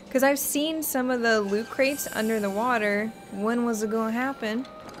 Because I've seen some of the loot crates under the water. When was it going to happen?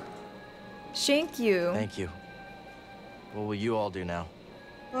 Thank you. Thank you. What will you all do now?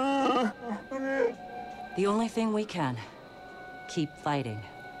 The only thing we can. Keep fighting.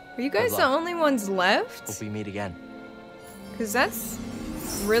 Are you guys the only ones left? Hope we meet again. Because that's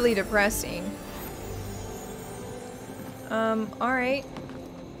really depressing. Alright.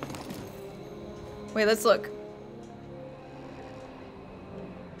 Wait, let's look.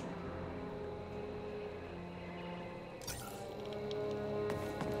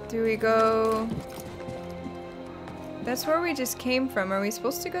 Do we go... That's where we just came from. Are we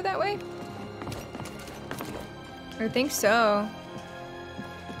supposed to go that way? I think so.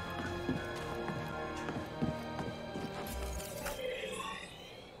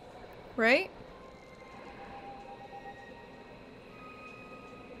 Right?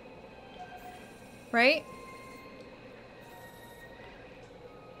 Right?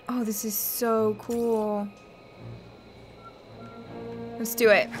 Oh, this is so cool. Let's do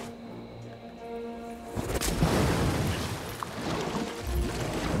it.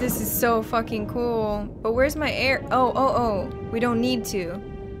 This is so fucking cool. But where's my air? Oh. We don't need to.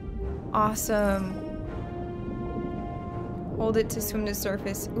 Awesome. Hold it to swim to the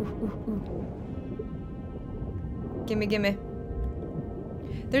surface. Ooh. Gimme.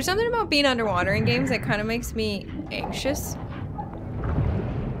 There's something about being underwater in games that kind of makes me anxious.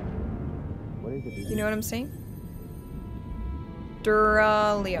 You know what I'm saying?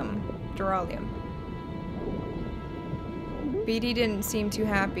 Duralium. BD didn't seem too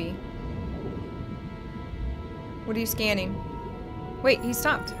happy. What are you scanning? Wait, he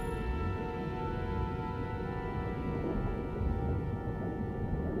stopped.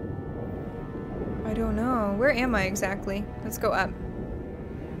 I don't know. Where am I exactly? Let's go up.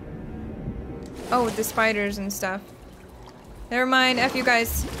 Oh, with the spiders and stuff. Never mind. F you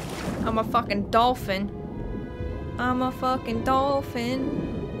guys. I'm a fucking dolphin. I'm a fucking dolphin.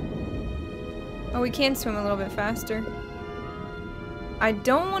 Oh, we can swim a little bit faster. I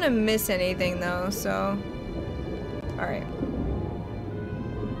don't want to miss anything though, so... Alright.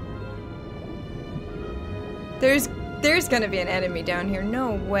 There's gonna be an enemy down here.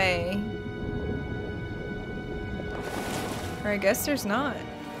 No way. Or I guess there's not.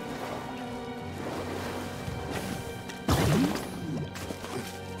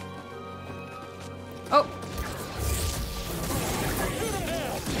 Oh!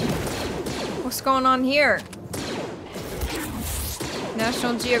 What's going on here?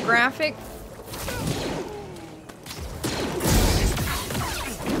 National Geographic?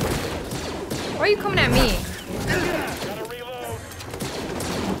 Why are you coming at me?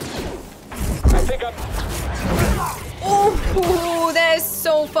 Oh, that is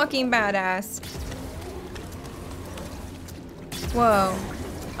so fucking badass. Whoa.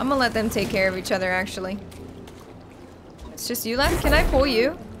 I'm gonna let them take care of each other, actually. It's just you left? Can I pull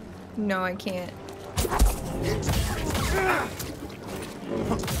you? No, I can't.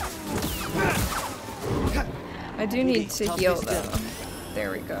 I do need to heal, though.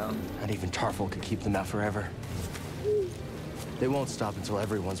 There we go. Not even Tarfful could keep them out forever. They won't stop until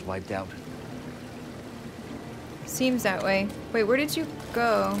everyone's wiped out. Seems that way. Wait, where did you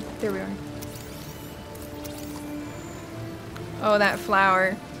go? There we are. Oh, that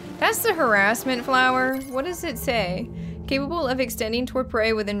flower. That's the harassment flower. What does it say? Capable of extending toward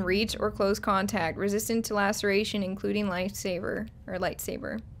prey within reach or close contact. Resistant to laceration, including lightsaber.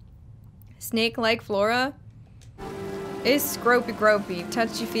 Snake-like flora. It's gropey,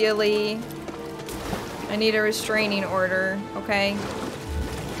 touchy-feely. I need a restraining order, okay?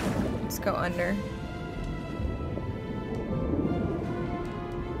 Let's go under.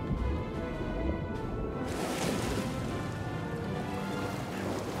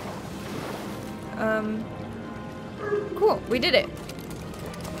 Cool, we did it.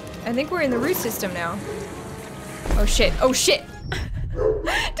 I think we're in the root system now. Oh shit, oh shit!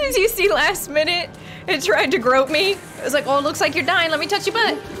 Did you see last minute? It tried to grope me. It was like, oh, it looks like you're dying. Let me touch your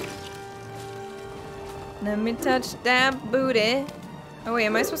butt. Let me touch that booty. Oh wait,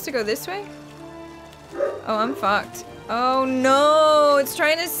 am I supposed to go this way? Oh, I'm fucked. Oh no, it's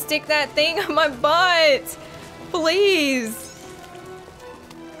trying to stick that thing on my butt. Please.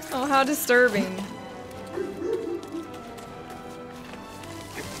 Oh, how disturbing.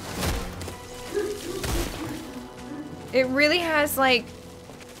 It really has like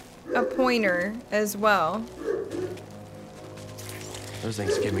a pointer as well. Those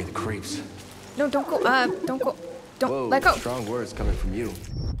things give me the creeps. No, don't go up. Don't go. Don't Whoa, let go. Strong words coming from you.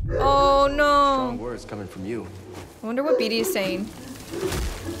 Oh no. Strong words coming from you. I wonder what BD is saying.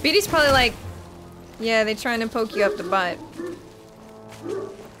 BD's probably like, yeah, they're trying to poke you up the butt.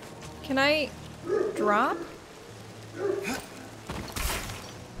 Can I drop?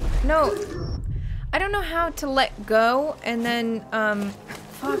 No. I don't know how to let go and then,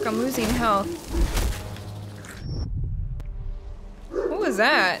 fuck, I'm losing health. What was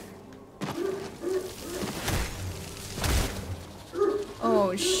that?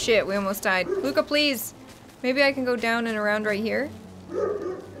 Oh shit, we almost died. Luka, please. Maybe I can go down and around right here.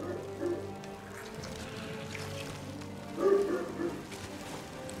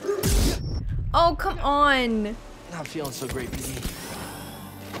 Oh, come on. Not feeling so great, BD.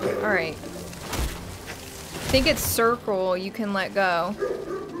 Alright. I think it's circle you can let go.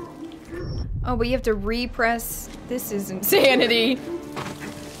 Oh, but you have to repress. This is insanity.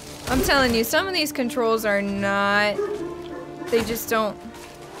 I'm telling you, some of these controls are not... They just don't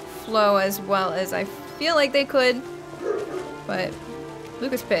flow as well as I feel like they could. But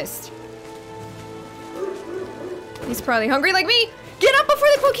Luka's pissed. He's probably hungry like me. Get up before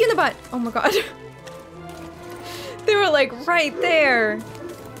they poke you in the butt. Oh my god. They were like right there.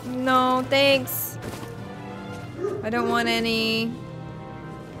 No, thanks. I don't want any.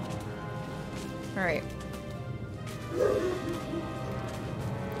 Alright.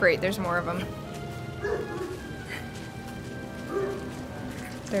 Great, there's more of them.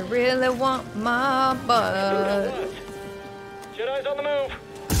 They really want my butt. Jedi's on the move.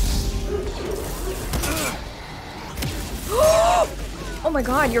 Oh my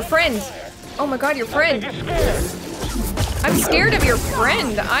god, your friend. Oh my god, your friend. I'm scared of your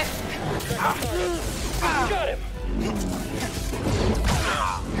friend. Got him.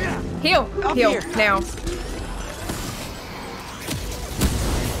 Heal. Heal. Now.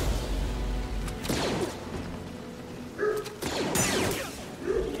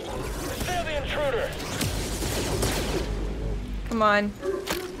 Come on.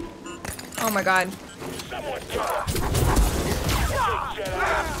 Oh my god.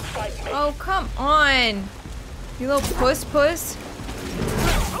 Oh, come on. You little puss.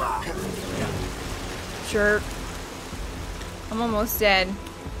 Jerk. I'm almost dead.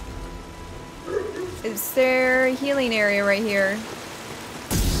 Is there a healing area right here?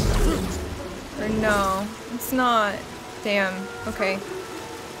 Or no? It's not. Damn. Okay.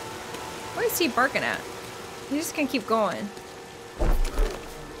 What is he barking at? He's just gonna keep going.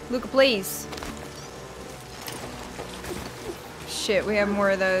 Luka, please. Shit, we have more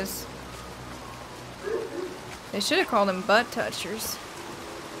of those. They should have called them butt touchers.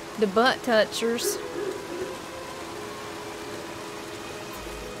 The butt touchers.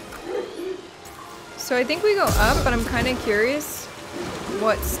 So I think we go up, but I'm kind of curious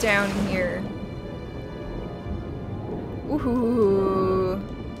what's down here. Ooh.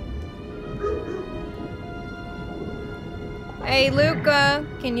 Hey, Luka,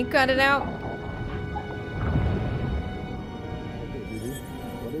 can you cut it out?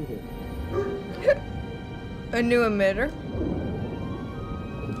 A new emitter.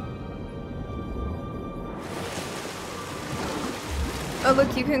 Oh,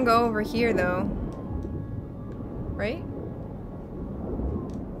 look, you can go over here, though. Right?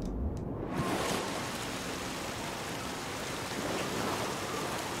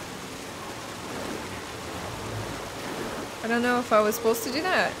 I don't know if I was supposed to do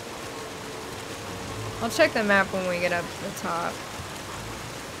that. I'll check the map when we get up to the top.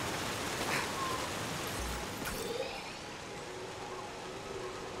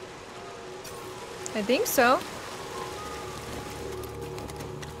 I think so.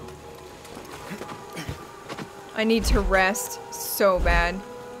 I need to rest so bad.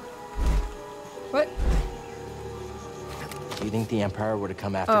 What? Do you think the Empire would have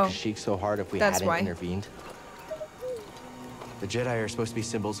come after Kashyyyk so hard if we hadn't intervened? The Jedi are supposed to be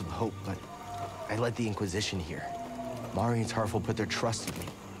symbols of hope, but I led the Inquisition here. Mari and Tarfful put their trust in me.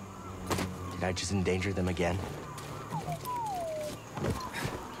 Did I just endanger them again?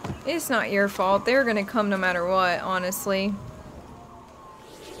 It's not your fault. They're gonna come no matter what, honestly.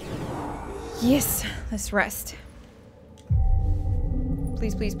 Yes, let's rest.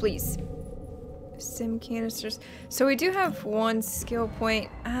 Please, please, please. Sim canisters. So we do have one skill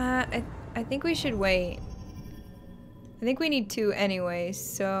point. I think we should wait. I think we need 2 anyway,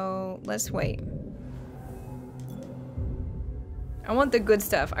 so let's wait. I want the good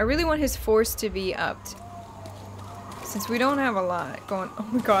stuff. I really want his force to be upped. Since we don't have a lot going. Oh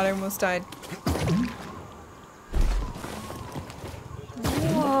my god, I almost died.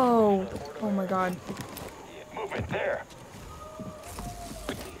 Oh. Oh my god. Movement there.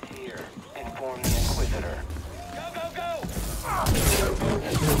 Here. Inform the Inquisitor. Go, go, go!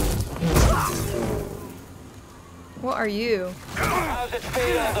 What are you? How's it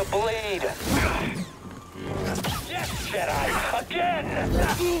feel to bleed? Yes, Jedi! Again!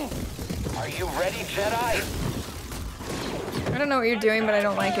 Are you ready, Jedi? I don't know what you're doing, but I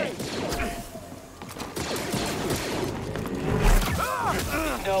don't like it.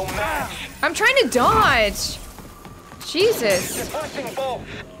 No match. I'm trying to dodge. Jesus. Deflecting both.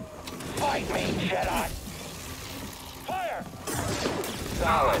 Fight me, Jedi. Fire.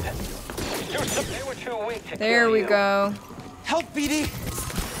 Solid. They were too weak to There kill we you. go. Help, BD.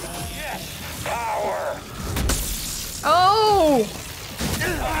 Yes. Power. Oh.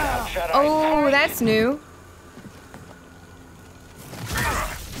 Now, Jedi. Oh, that's new.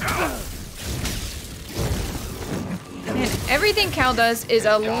 Man, everything Cal does is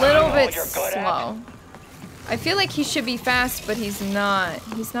a little bit slow. I feel like he should be fast, but he's not.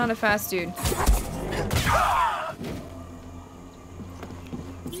 He's not a fast dude.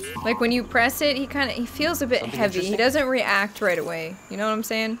 Like when you press it, he feels a bit heavy. He doesn't react right away. You know what I'm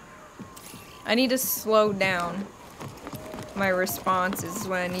saying? I need to slow down my responses is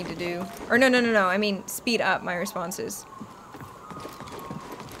what I need to do. Or no. I mean, speed up my responses.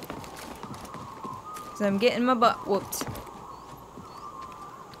 Cause I'm getting my butt whooped.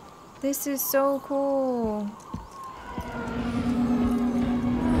 This is so cool.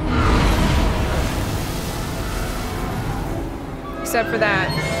 Except for that.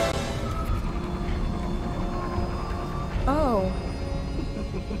 Oh.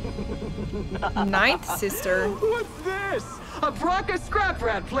 Ninth sister. What's this? A Brocca scrap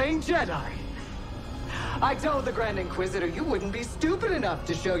rat playing Jedi. I told the Grand Inquisitor you wouldn't be stupid enough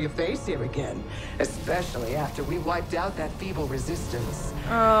to show your face here again. Especially after we wiped out that feeble resistance.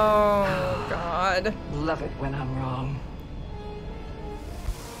 Oh, God. Love it when I'm wrong.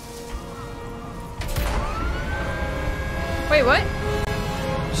 Wait, what?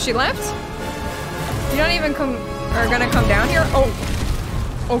 She left? You don't even are gonna come down here?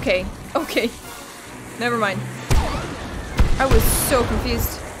 Oh. Okay. Okay. Never mind. I was so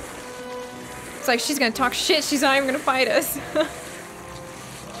confused. It's like she's gonna talk shit. She's not even gonna fight us.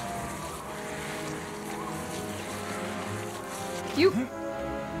 You.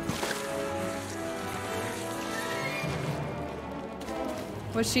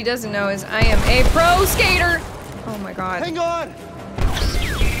 What she doesn't know is I am a pro skater. Oh my god. Hang on.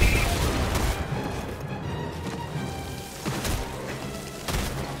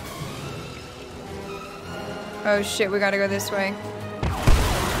 Oh shit, we gotta go this way.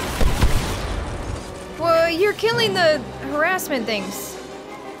 Well, you're killing the harassment things.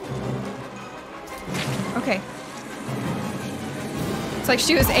 Okay. It's like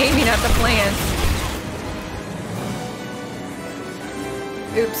she was aiming at the plants.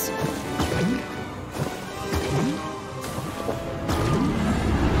 Oops.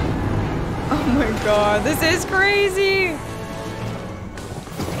 Oh my god, this is crazy!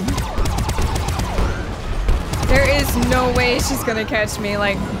 There is no way she's gonna catch me,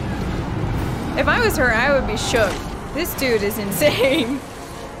 like... If I was her, I would be shook. This dude is insane.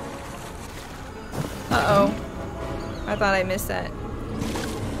 Uh-oh. I thought I missed that.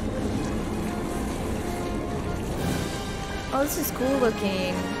 Oh, this is cool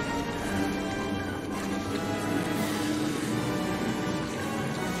looking.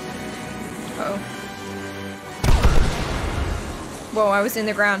 Uh-oh. Whoa, I was in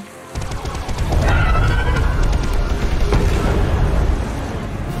the ground.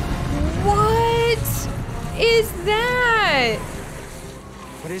 What is that?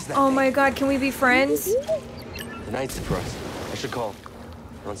 What is that? Oh my god, can we be friends? The Night Surprise. I should call.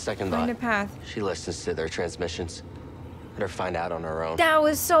 On second thought, Find a path. she listens to their transmissions. Let her find out on her own. That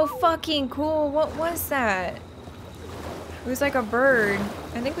was so fucking cool. What was that? It was like a bird.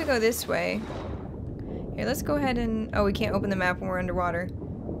 I think we go this way. Here, let's go ahead and... Oh, we can't open the map when we're underwater.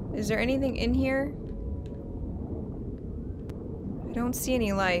 Is there anything in here? I don't see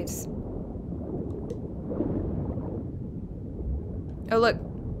any lights. Oh, look.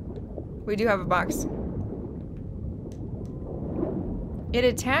 We do have a box. It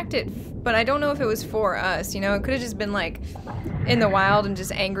attacked it, but I don't know if it was for us, you know? It could have just been, like, in the wild and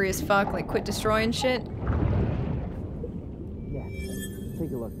just angry as fuck, like, quit destroying shit. Yeah,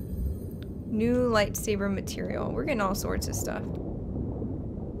 take a look. New lightsaber material. We're getting all sorts of stuff.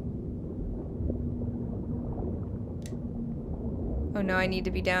 Oh no, I need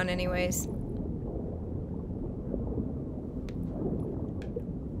to be down anyways.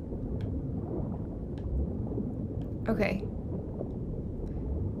 Okay.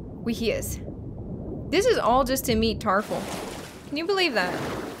 He is. This is all just to meet Tarfful. Can you believe that?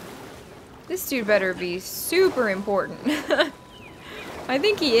 This dude better be super important. I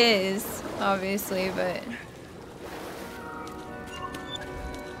think he is, obviously, but...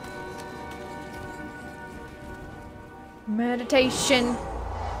 Meditation.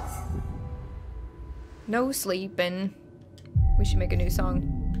 No sleeping. We should make a new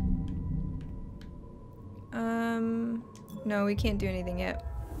song. No, we can't do anything yet.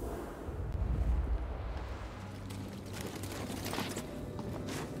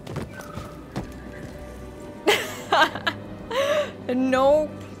 No.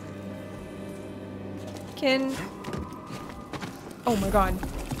 Oh my god.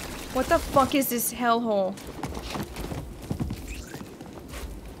 What the fuck is this hellhole?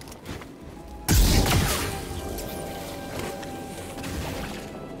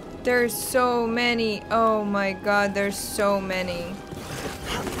 There's so many. Oh my god, there's so many.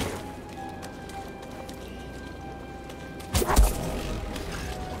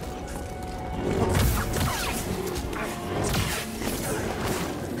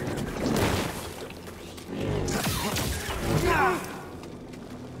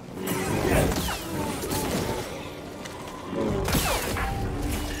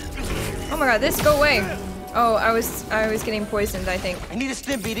 Oh my god, this, go away. Oh, I was getting poisoned, I think. I need a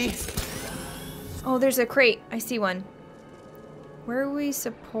stim, BD. Oh, there's a crate. I see one. Where are we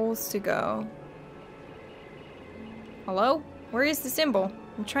supposed to go? Hello? Where is the symbol?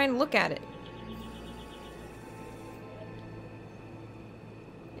 I'm trying to look at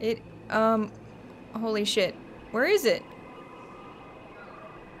it. Holy shit. Where is it?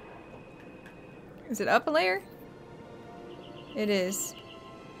 Is it up a layer? It is.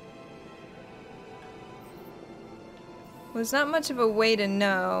 Well, there's not much of a way to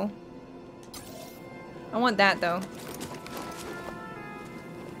know. I want that, though.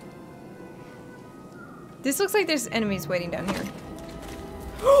 This looks like there's enemies waiting down here.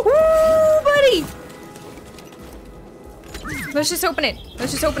 Ooh, buddy! Let's just open it.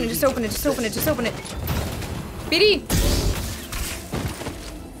 Let's just open it. Just open it. Just open it. Just open it. BD!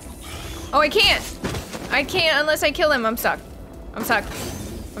 Oh, I can't. I can't unless I kill him. I'm stuck. I'm stuck.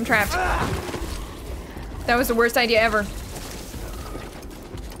 I'm trapped. That was the worst idea ever.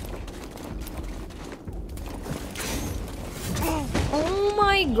 Oh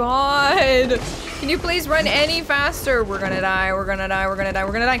my god. Can you please run any faster? We're gonna die. We're gonna die. We're gonna die.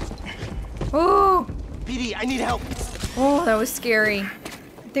 We're gonna die. Oh. BD, I need help. Oh, that was scary.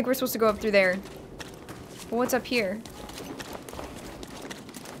 I think we're supposed to go up through there. Well, what's up here?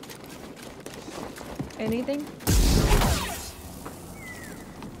 Anything?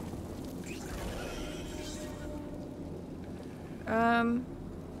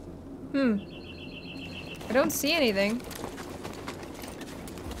 I don't see anything.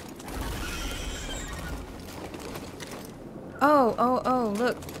 Oh,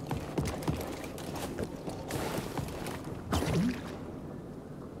 look.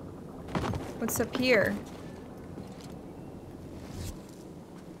 What's up here?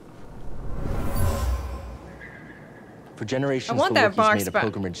 For generations, I want the that Wookiees box made a back.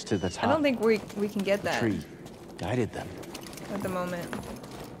 pilgrimage to the top. I don't think we can get that. The tree guided them. At the moment.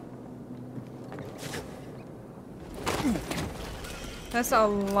 That's a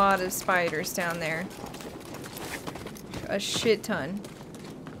lot of spiders down there. A shit ton.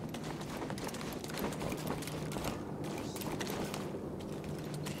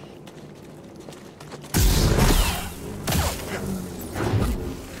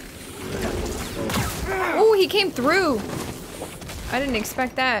 Oh, he came through! I didn't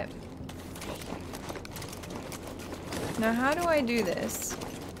expect that. Now, how do I do this?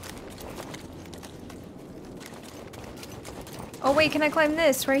 Oh wait, can I climb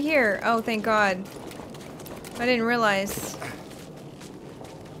this right here? Oh, thank God. I didn't realize.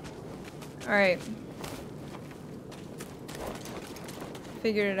 Alright.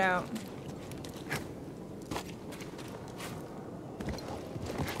 Figured it out.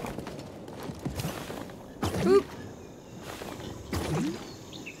 Oop.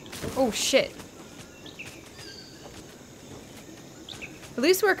 Oh shit. At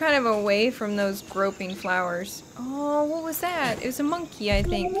least we're kind of away from those groping flowers. Oh, what was that? It was a monkey, I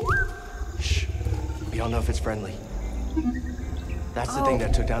think. Shh. We don't know if it's friendly. That's the thing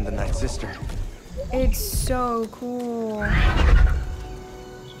that took down the Night Sister. It's so cool.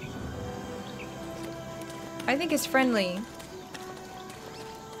 I think it's friendly.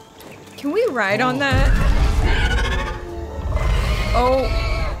 Can we ride on that? Oh,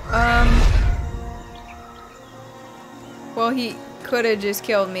 well, he could have just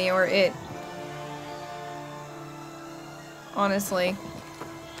killed me, or it. Honestly.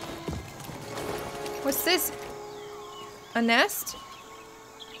 What's this? A nest?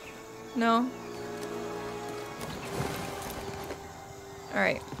 No.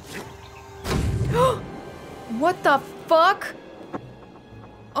 Alright. What the fuck?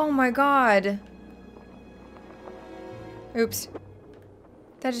 Oh my god. Oops.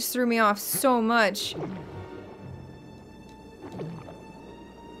 That just threw me off so much.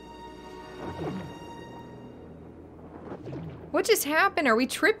 What just happened? Are we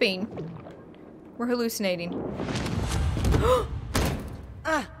tripping? We're hallucinating.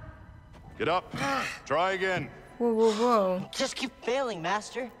 Get up. Try again. Whoa, whoa, whoa. Just keep failing,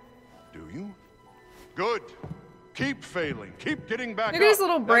 Master. Do you? Good. Keep failing. Keep getting back up. Look at his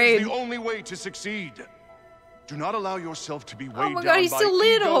little braid. That is the only way to succeed. Do not allow yourself to be weighed oh my down God, he's by so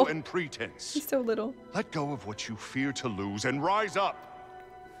little. ego and pretense. He's so little. Let go of what you fear to lose and rise up.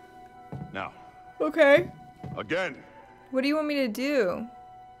 Now. Okay. Again. What do you want me to do?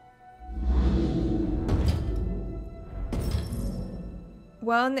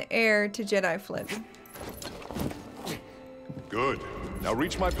 While in the air to Jedi flip. Good. Now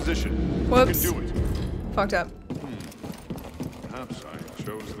reach my position. Whoops. You can do it. Fucked up. Perhaps I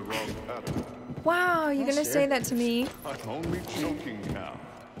chose the wrong pattern. Wow, you're gonna say that to me? I'm only joking now.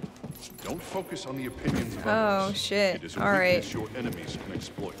 Don't focus on the opinions of oh, others. Shit. It is a all right. weakness your enemies can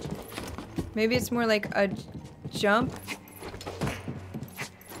exploit. Maybe it's more like a jump.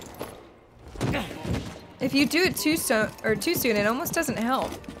 If you do it too soon, it almost doesn't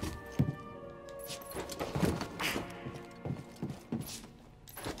help.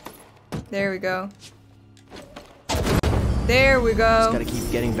 There we go. There we go. Just gotta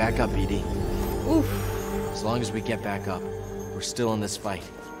keep getting back up, Edie. Oof. As long as we get back up, we're still in this fight.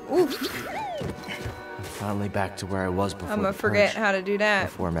 Oof. I'm finally back to where I was before. I'm gonna forget how to do that.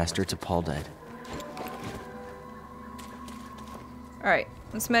 Before Master T'Pol died. Alright,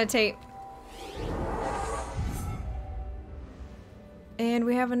 let's meditate. And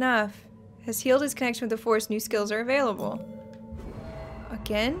we have enough. Has healed his connection with the Force. New skills are available.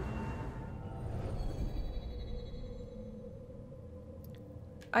 Again?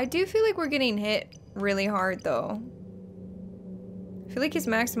 I do feel like we're getting hit really hard, though. I feel like his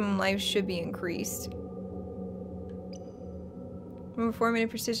maximum life should be increased. From a 4-minute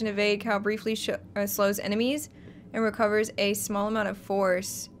precision evade, Cal briefly slows enemies and recovers a small amount of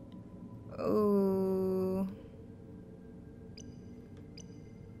force. Ooh.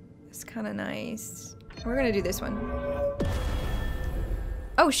 That's kind of nice. We're gonna do this one.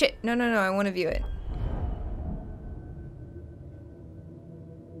 Oh shit! No, no, no, I want to view it.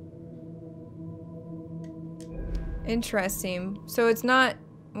 Interesting. So it's not...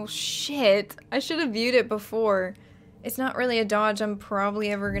 Well, shit. I should have viewed it before. It's not really a dodge I'm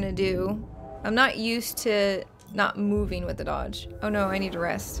probably ever gonna do. I'm not used to not moving with the dodge. Oh no, I need to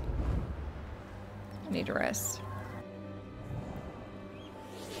rest. I need to rest.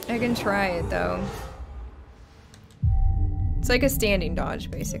 I can try it though. It's like a standing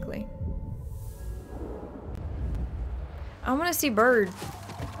dodge, basically. I want to see Bird.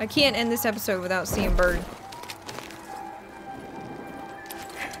 I can't end this episode without seeing Bird.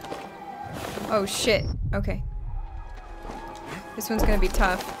 Oh shit. Okay. This one's gonna be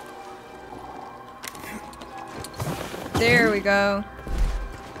tough. There we go.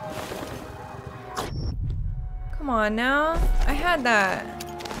 Come on now. I had that.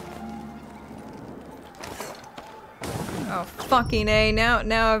 Oh, fucking A.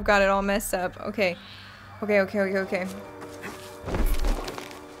 Now I've got it all messed up. Okay. Okay.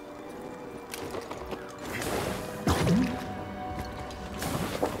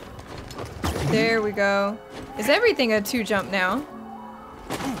 There we go. Is everything a 2-jump now?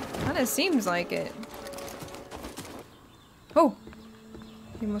 Kinda seems like it. Oh!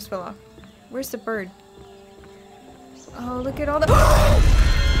 He almost fell off. Where's the bird? Oh, look at all the-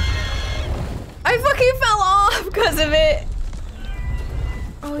 I fucking fell off because of it!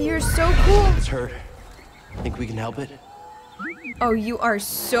 Oh, you're so cool. It's hurt. Think we can help it? Oh, you are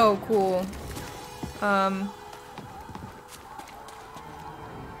so cool.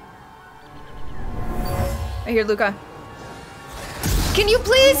 I hear Luka. Can you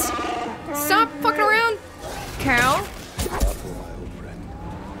please stop fucking around? Cow?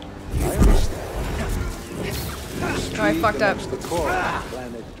 Oh, I fucked up.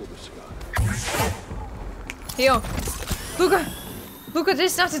 Heal. Luka! Luka,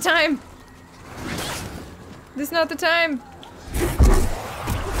 this is not the time! This is not the time!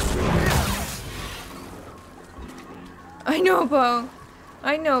 I know, Bo.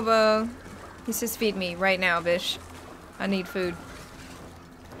 I know, Bo. He says feed me right now, bish. I need food.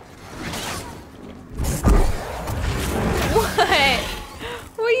 What?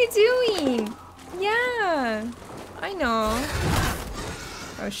 What are you doing? Yeah, Yeah, I know.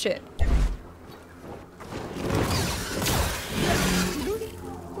 Oh shit.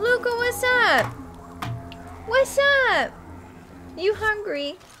 Luka, what's up? What's up? You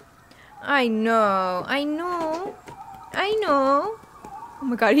hungry? I know. I know. I know. Oh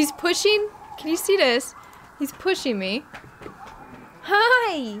my god, he's pushing. Can you see this? He's pushing me.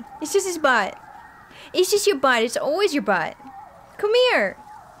 Hi! It's just his butt. It's just your butt. It's always your butt. Come here.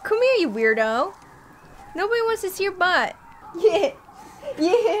 Come here, you weirdo. Nobody wants to see your butt. Yeah.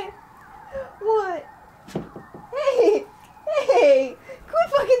 Yeah. What? Hey. Hey. Quit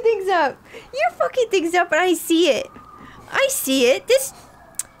fucking things up. You're fucking things up and I see it. I see it. This...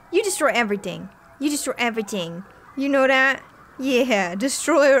 You destroy everything. You destroy everything. You know that? Yeah.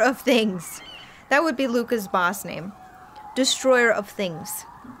 Destroyer of things. That would be Luka's boss name. Destroyer of things.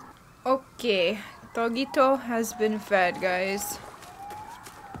 Okay. Doggito has been fed, guys.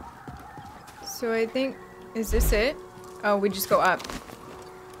 So I think... Is this it? Oh, we just go up.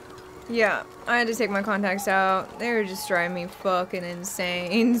 Yeah, I had to take my contacts out. They were just driving me fucking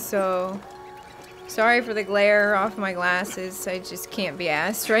insane, so... Sorry for the glare off my glasses. I just can't be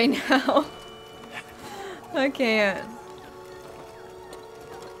asked right now. I can't.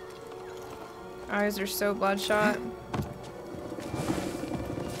 Eyes are so bloodshot.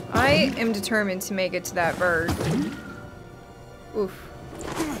 I am determined to make it to that bird. Oof.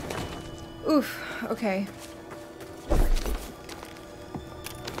 Oof. Okay.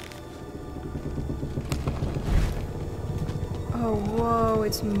 Oh, whoa,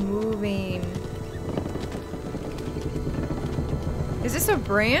 it's moving. Is this a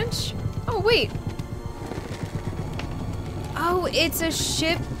branch? Oh, wait. Oh, it's a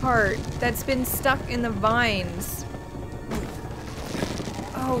ship part that's been stuck in the vines.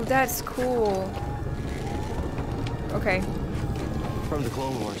 Oh, that's cool. Okay. From the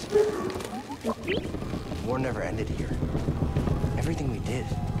Clone Wars. War never ended here. Everything we did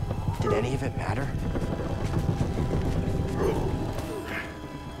any of it matter?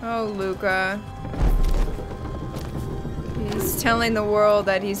 Oh, Luka. He's telling the world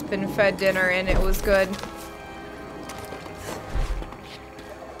that he's been fed dinner and it was good.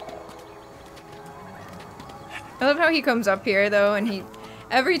 I love how he comes up here though, and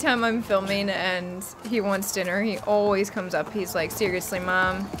every time I'm filming and he wants dinner, he always comes up. He's like, seriously,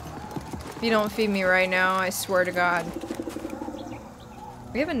 Mom, if you don't feed me right now, I swear to God.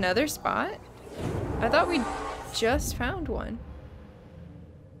 We have another spot? I thought we just found one.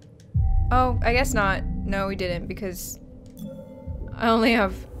 Oh, I guess not. No, we didn't because I only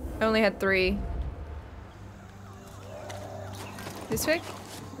had 3. This way?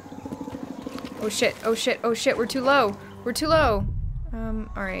 Oh shit, oh shit, oh shit, we're too low. We're too low.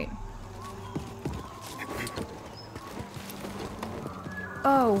 Alright.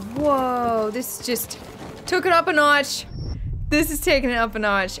 Oh, whoa, this just took it up a notch. This is taking it up a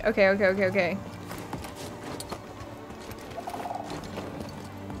notch. Okay, okay, okay, okay.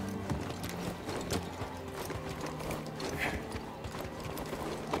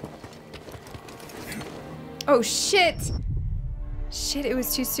 Oh shit! Shit, it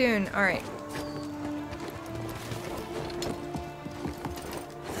was too soon. Alright.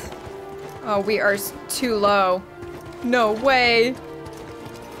 Oh, we are too low. No way!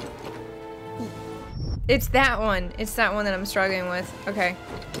 It's that one. It's that one that I'm struggling with. Okay.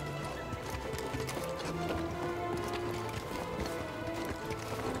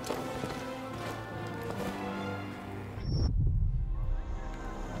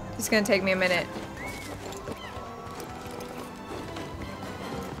 It's gonna take me a minute.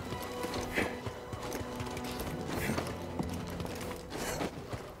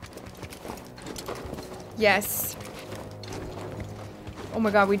 Yes. Oh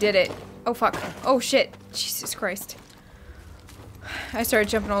my god, we did it. Oh fuck. Oh shit. Jesus Christ. I started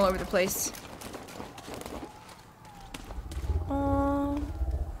jumping all over the place. Oh.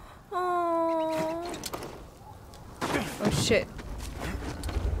 Oh. Oh shit.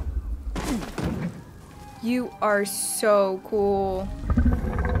 You are so cool.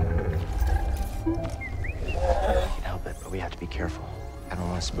 I can't help it, but we have to be careful. I don't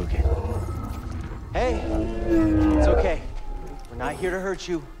want to spook it. Hey, it's okay. We're not here to hurt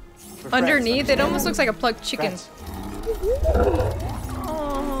you. We're underneath, friends, it almost looks like a plucked chicken.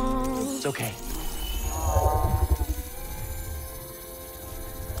 Oh. It's okay.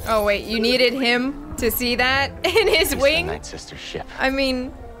 Oh wait, you needed him to see that in his wing? Night Sister's ship. I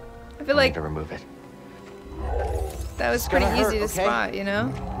mean, I feel like to remove it. That was pretty easy to spot, you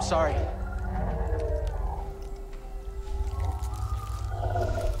know? I'm sorry.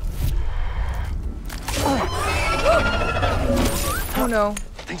 Oh no.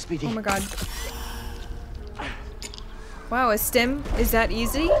 Thanks, BD. Oh my god. Wow, a stem is that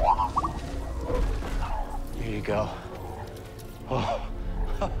easy? Here you go. Oh.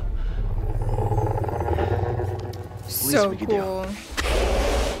 So cool.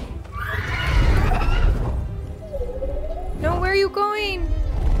 No, where are you going?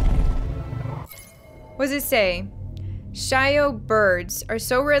 What does it say? Shyyyo birds are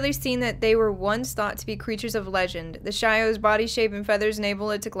so rarely seen that they were once thought to be creatures of legend. The Shyyyo's body shape and feathers enable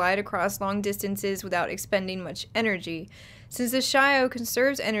it to glide across long distances without expending much energy. Since the Shyyyo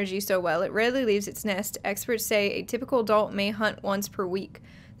conserves energy so well, it rarely leaves its nest. Experts say a typical adult may hunt once per week.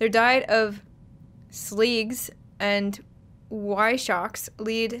 Their diet of sleegs and Wyshocks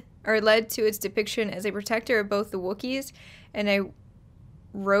led to its depiction as a protector of both the Wookiees and a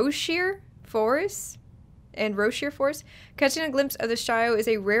Roshir forest. Catching a glimpse of the Shyyyo is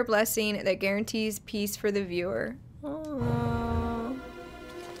a rare blessing that guarantees peace for the viewer. Aww.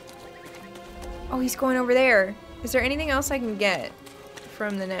 Oh, he's going over there. Is there anything else I can get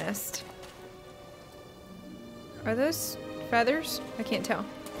from the nest? Are those feathers? I can't tell.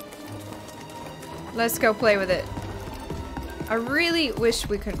 Let's go play with it. I really wish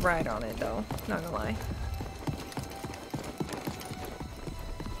we could ride on it though, not gonna lie.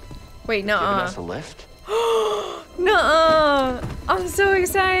 Wait, nuh-uh. Giving us a lift? Nuh-uh! I'm so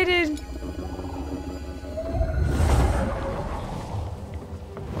excited!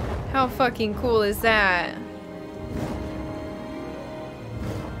 How fucking cool is that?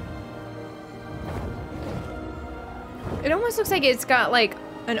 It almost looks like it's got like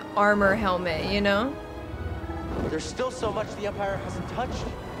an armor helmet, you know? There's still so much the Empire hasn't touched.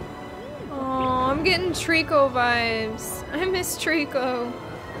 Oh, I'm getting Trico vibes. I miss Trico.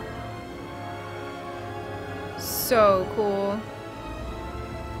 So cool.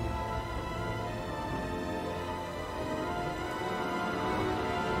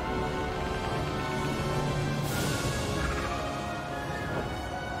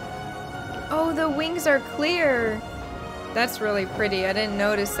 Oh, the wings are clear. That's really pretty. I didn't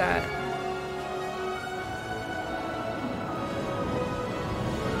notice that.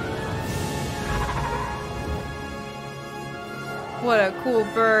 What a cool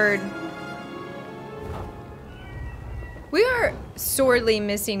bird. We are sorely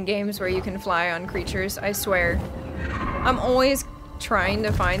missing games where you can fly on creatures, I swear. I'm always trying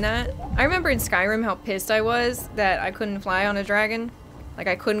to find that. I remember in Skyrim how pissed I was that I couldn't fly on a dragon. Like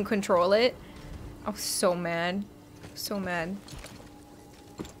I couldn't control it. I was so mad. So mad.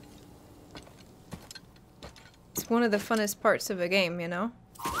 It's one of the funnest parts of a game, you know?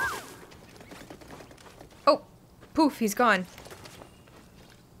 Oh! Poof, he's gone.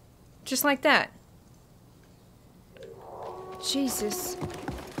 Just like that. Jesus.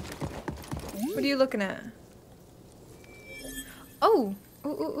 What are you looking at? Oh! Ooh,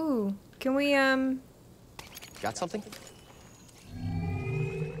 ooh, ooh. Can we, Got something?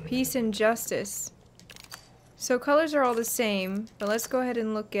 Peace and justice. So colors are all the same, but let's go ahead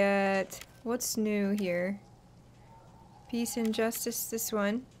and look at what's new here. Peace and justice, this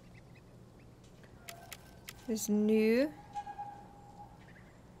one is new.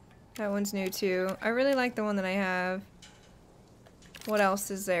 That one's new too. I really like the one that I have. What else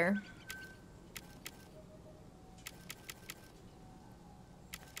is there?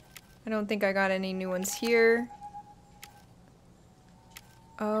 I don't think I got any new ones here.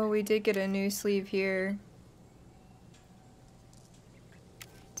 Oh, we did get a new sleeve here.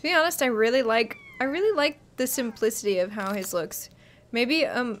 To be honest, I really like the simplicity of how his looks. Maybe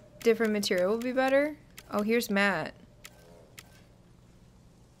different material would be better. Oh, here's matte.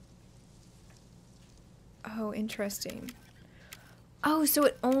 Oh, interesting. Oh, so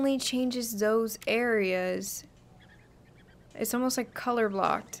it only changes those areas. It's almost like color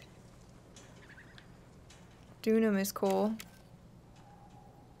blocked. Dunum is cool.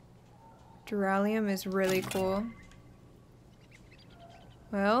 Duralium is really cool.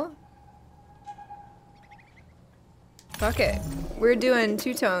 Well, fuck it. We're doing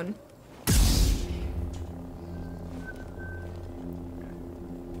two-tone.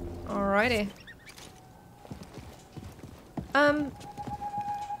 Alrighty.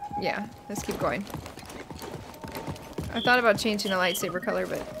 Yeah, let's keep going. I thought about changing the lightsaber color,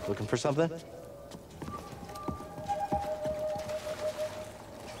 but... Looking for something?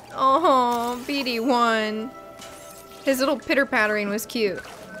 Oh, BD1. His little pitter-pattering was cute.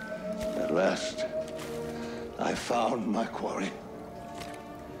 At last, I found my quarry.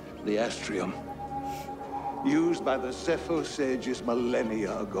 The Astrium. Used by the Zepho sages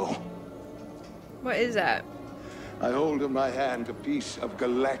millennia ago. What is that? I hold in my hand a piece of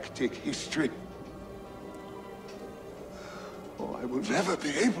galactic history. Oh, I will never be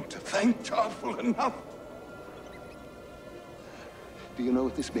able to thank Tarfful enough. Do you know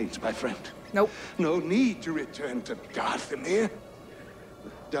what this means, my friend? Nope. No need to return to Darthamir.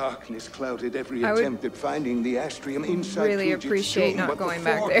 Darkness clouded every attempt at finding the Astrium inside. Really appreciate not going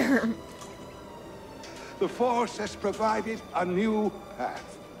back there. The Force has provided a new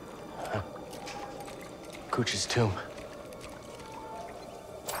path. Cooch's tomb.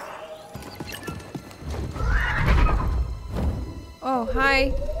 Oh,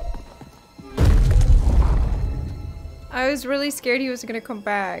 hi. I was really scared he was gonna come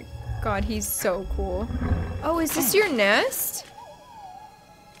back. God, he's so cool. Oh, is this your nest?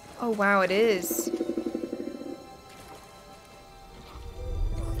 Oh, wow, it is.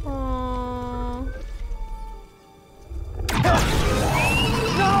 Aww. No!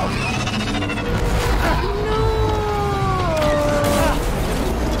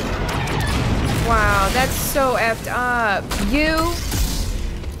 Wow, that's so effed up. You?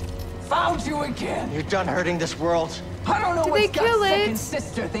 Found you again. You're done hurting this world. I don't know what's got second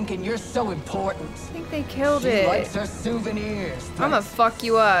sister thinking you're so important. I think they killed She it. likes her souvenirs. I'm gonna fuck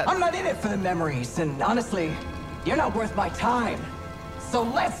you up. I'm not in it for the memories, and honestly, you're not worth my time. So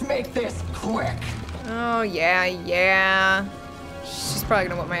let's make this quick. Oh, yeah, yeah. She's probably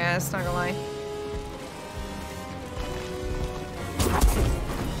gonna whip my ass, not gonna lie.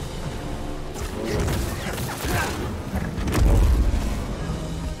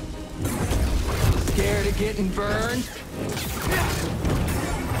 Scared of getting burned?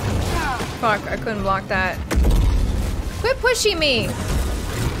 Fuck, I couldn't block that. Quit pushing me!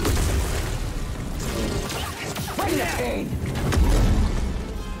 Bring the pain.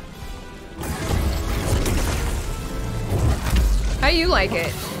 How you like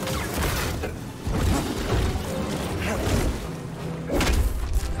it?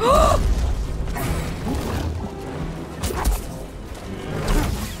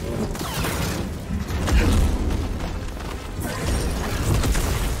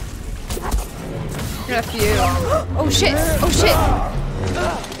 Got a few. Oh shit! Oh shit!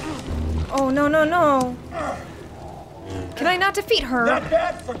 Oh no no no! Can I not defeat her? Not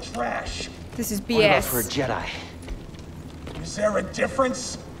bad for trash. This is BS. What about for a Jedi? Is there a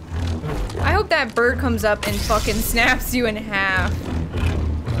difference? I hope that bird comes up and fucking snaps you in half.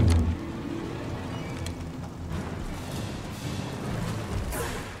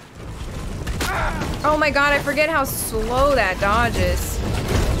 Oh my god, I forget how slow that dodges.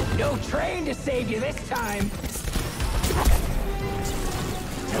 No train to save you this time.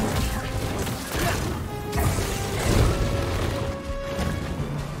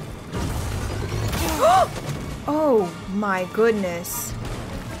 Oh my goodness.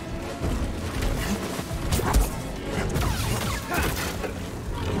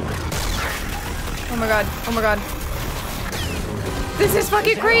 Oh my god, oh my god. This is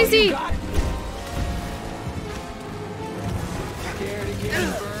fucking crazy!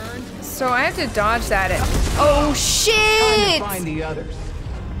 So I have to dodge that at— oh shit! Find the others.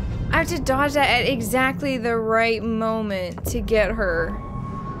 I have to dodge that at exactly the right moment to get her.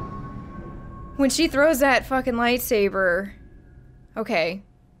 When she throws that fucking lightsaber. Okay.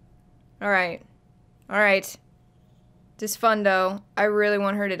 Alright. Alright. This is fun though. I really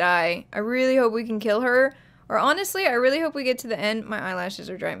want her to die. I really hope we can kill her. Or honestly, I really hope we get to the end. My eyelashes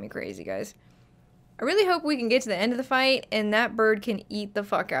are driving me crazy, guys. I really hope we can get to the end of the fight and that bird can eat the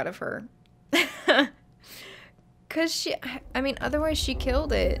fuck out of her. Cause she, I mean, otherwise she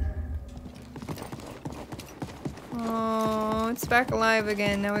killed it. Oh, it's back alive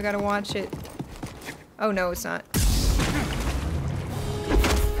again. Now we gotta watch it. Oh no, it's not.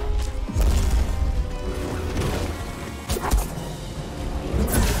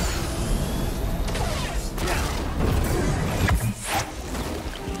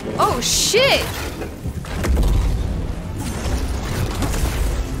 Oh shit!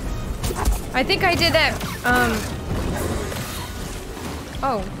 I think I did that,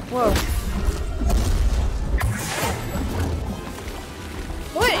 oh, whoa.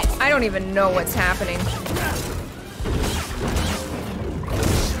 What? I don't even know what's happening.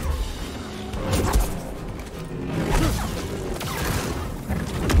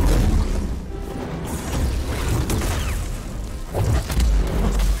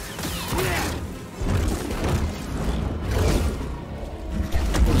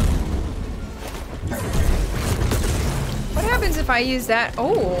 What happens if I use that?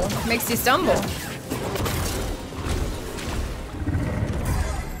 Oh, makes you stumble.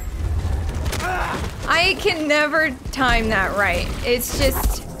 I can never time that right. It's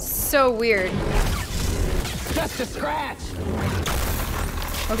just so weird. Just a scratch.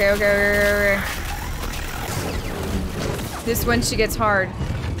 Okay, okay. This one she gets hard.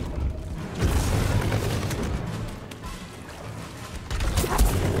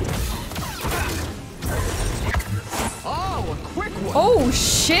 Oh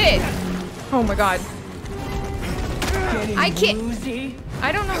shit! Oh my god. I can't.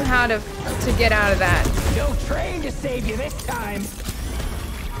 I don't know how to get out of that. No train to save you this time.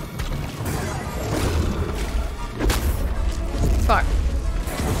 Fuck.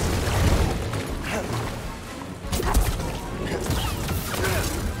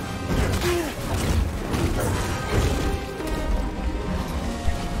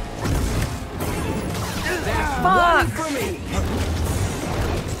 Fuck. For me.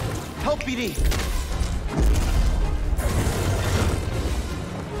 Help, BD.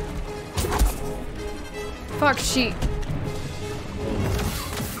 Fuck, she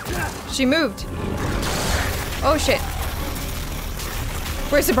moved. Oh shit.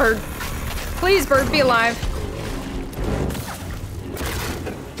 Where's the bird? Please, bird, be alive.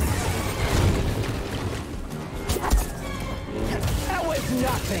 That was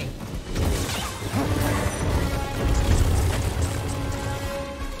nothing.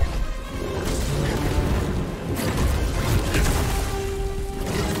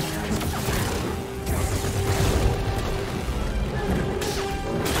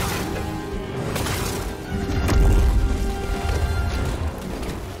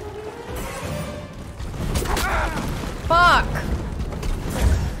 Fuck!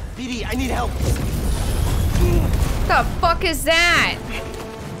 BD, I need help. What the fuck is that?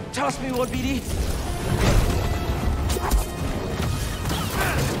 Toss me one, BD.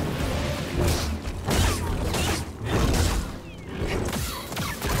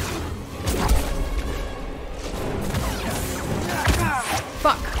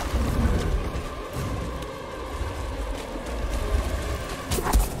 Fuck.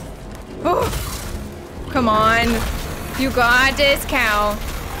 Oh. Come on. You got this, cow.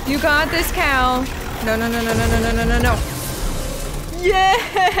 You got this, cow. No, no, no, no, no, no, no, no, no, no.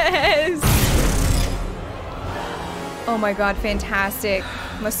 Yes! Oh my god, fantastic.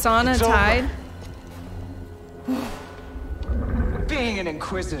 Masana tied. Being an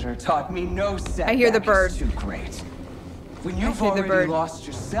Inquisitor taught me no setback I hear the bird. is too great. When you've already lost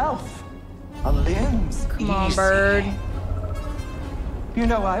yourself, a limb's Come on, easy. bird. You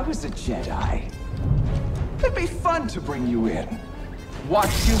know, I was a Jedi. It'd be fun to bring you in.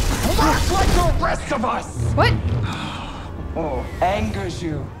 Watch you crack like the rest of us! What? Oh, angers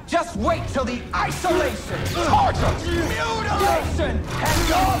you. Just wait till the isolation, torture, mutilation, and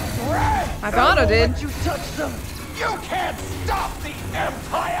your breath! I thought I did. You touch them. You can't stop the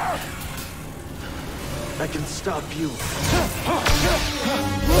Empire! I can stop you.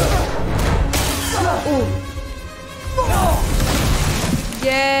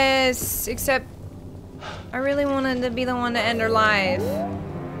 Yes, except I really wanted to be the one to end her life.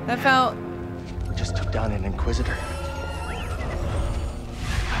 That felt... We just took down an Inquisitor.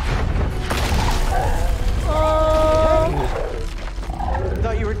 Oh. I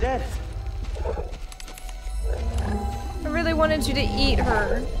thought you were dead. I really wanted you to eat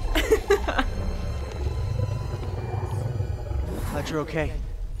her. Glad you're okay.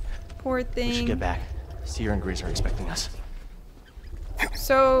 Poor thing. We should get back. Seer and Grease are expecting us.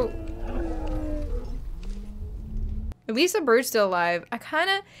 So... At least the bird's still alive.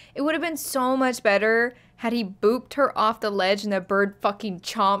 It would have been so much better had he booped her off the ledge and the bird fucking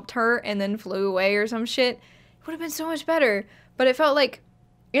chomped her and then flew away or some shit. It would have been so much better. But it felt like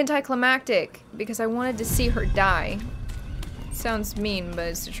anticlimactic because I wanted to see her die. Sounds mean, but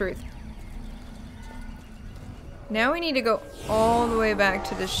it's the truth. Now we need to go all the way back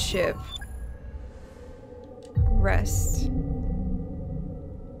to the ship. Rest.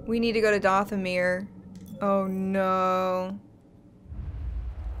 We need to go to Dathomir. Oh no.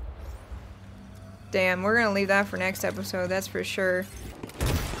 Damn, we're gonna leave that for next episode, that's for sure.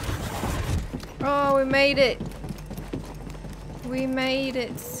 Oh, we made it. We made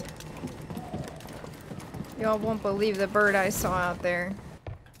it. Y'all won't believe the bird I saw out there.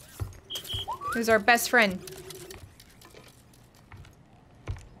 It was our best friend.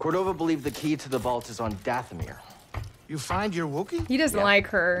 Cordova believed the key to the vault is on Dathomir. You find your Wookiee? He doesn't like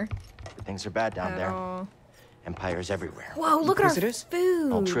her. Things are bad down At there. all. Empires everywhere. Whoa, look at our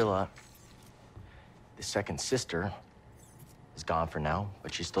food. Ultrilla. The second sister is gone for now,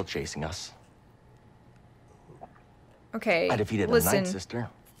 but she's still chasing us. Okay, I defeated a listen. ninth sister.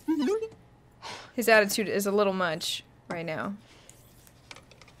 His attitude is a little much right now.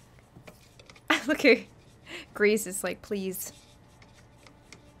 Look at Grease is like, please.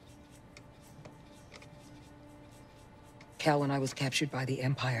 Cal, when I was captured by the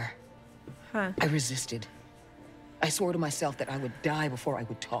Empire, Huh. I resisted. I swore to myself that I would die before I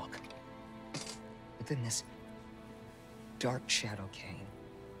would talk. But then this dark shadow came.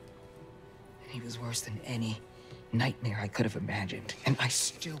 And he was worse than any nightmare I could have imagined, and I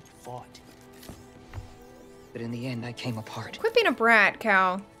still fought. But in the end, I came apart. Quit being a brat,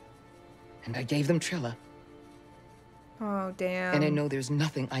 Cal. And I gave them Trilla. Oh, damn. And I know there's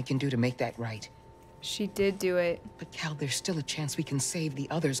nothing I can do to make that right. She did do it. But Cal, there's still a chance we can save the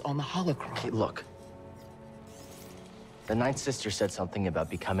others on the holocron. Okay, look. The Ninth Sister said something about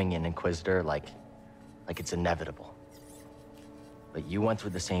becoming an Inquisitor like it's inevitable. But you went through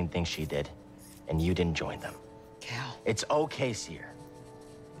the same thing she did, and you didn't join them. Cal. It's okay, Seer.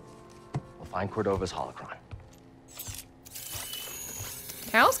 We'll find Cordova's holocron.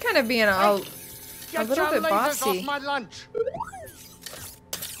 Cal's kind of being a little bit bossy. Off my lunch.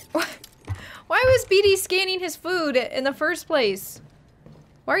 Why was BD scanning his food in the first place?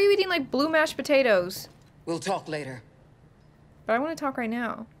 Why are you eating like blue mashed potatoes? We'll talk later. But I want to talk right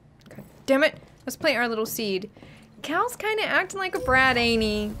now. God damn it. Let's plant our little seed. Cal's kind of acting like a brat, ain't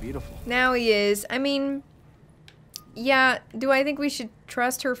he? Beautiful. Now he is. I mean, yeah, do I think we should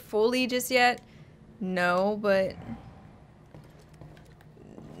trust her fully just yet? No, but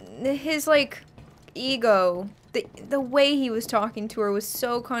his, like, ego, the way he was talking to her was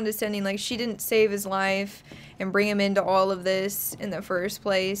so condescending. Like, she didn't save his life and bring him into all of this in the first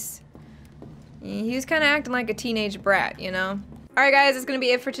place. He was kind of acting like a teenage brat, you know? Alright guys, that's going to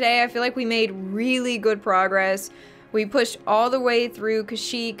be it for today. I feel like we made really good progress. We pushed all the way through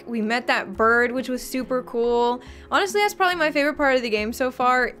Kashyyyk. We met that bird, which was super cool. Honestly, that's probably my favorite part of the game so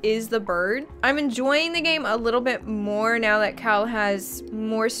far, is the bird. I'm enjoying the game a little bit more now that Cal has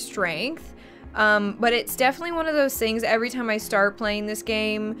more strength. But it's definitely one of those things, every time I start playing this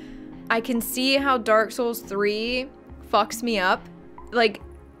game, I can see how Dark Souls 3 fucks me up. Like,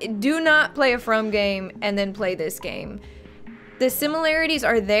 do not play a From game and then play this game. The similarities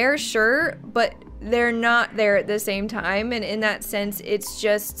are there, sure, but they're not there at the same time, and in that sense, it's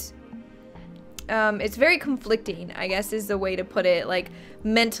just, it's very conflicting, I guess is the way to put it. Like,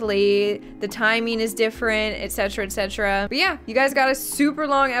 mentally, the timing is different, etc, etc. But yeah, you guys got a super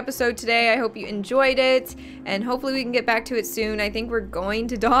long episode today. I hope you enjoyed it, and hopefully we can get back to it soon. I think we're going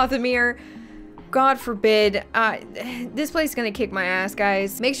to Dathomir. God forbid. This place is gonna kick my ass,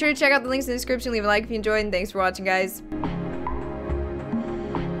 guys. Make sure to check out the links in the description, leave a like if you enjoyed, and thanks for watching, guys.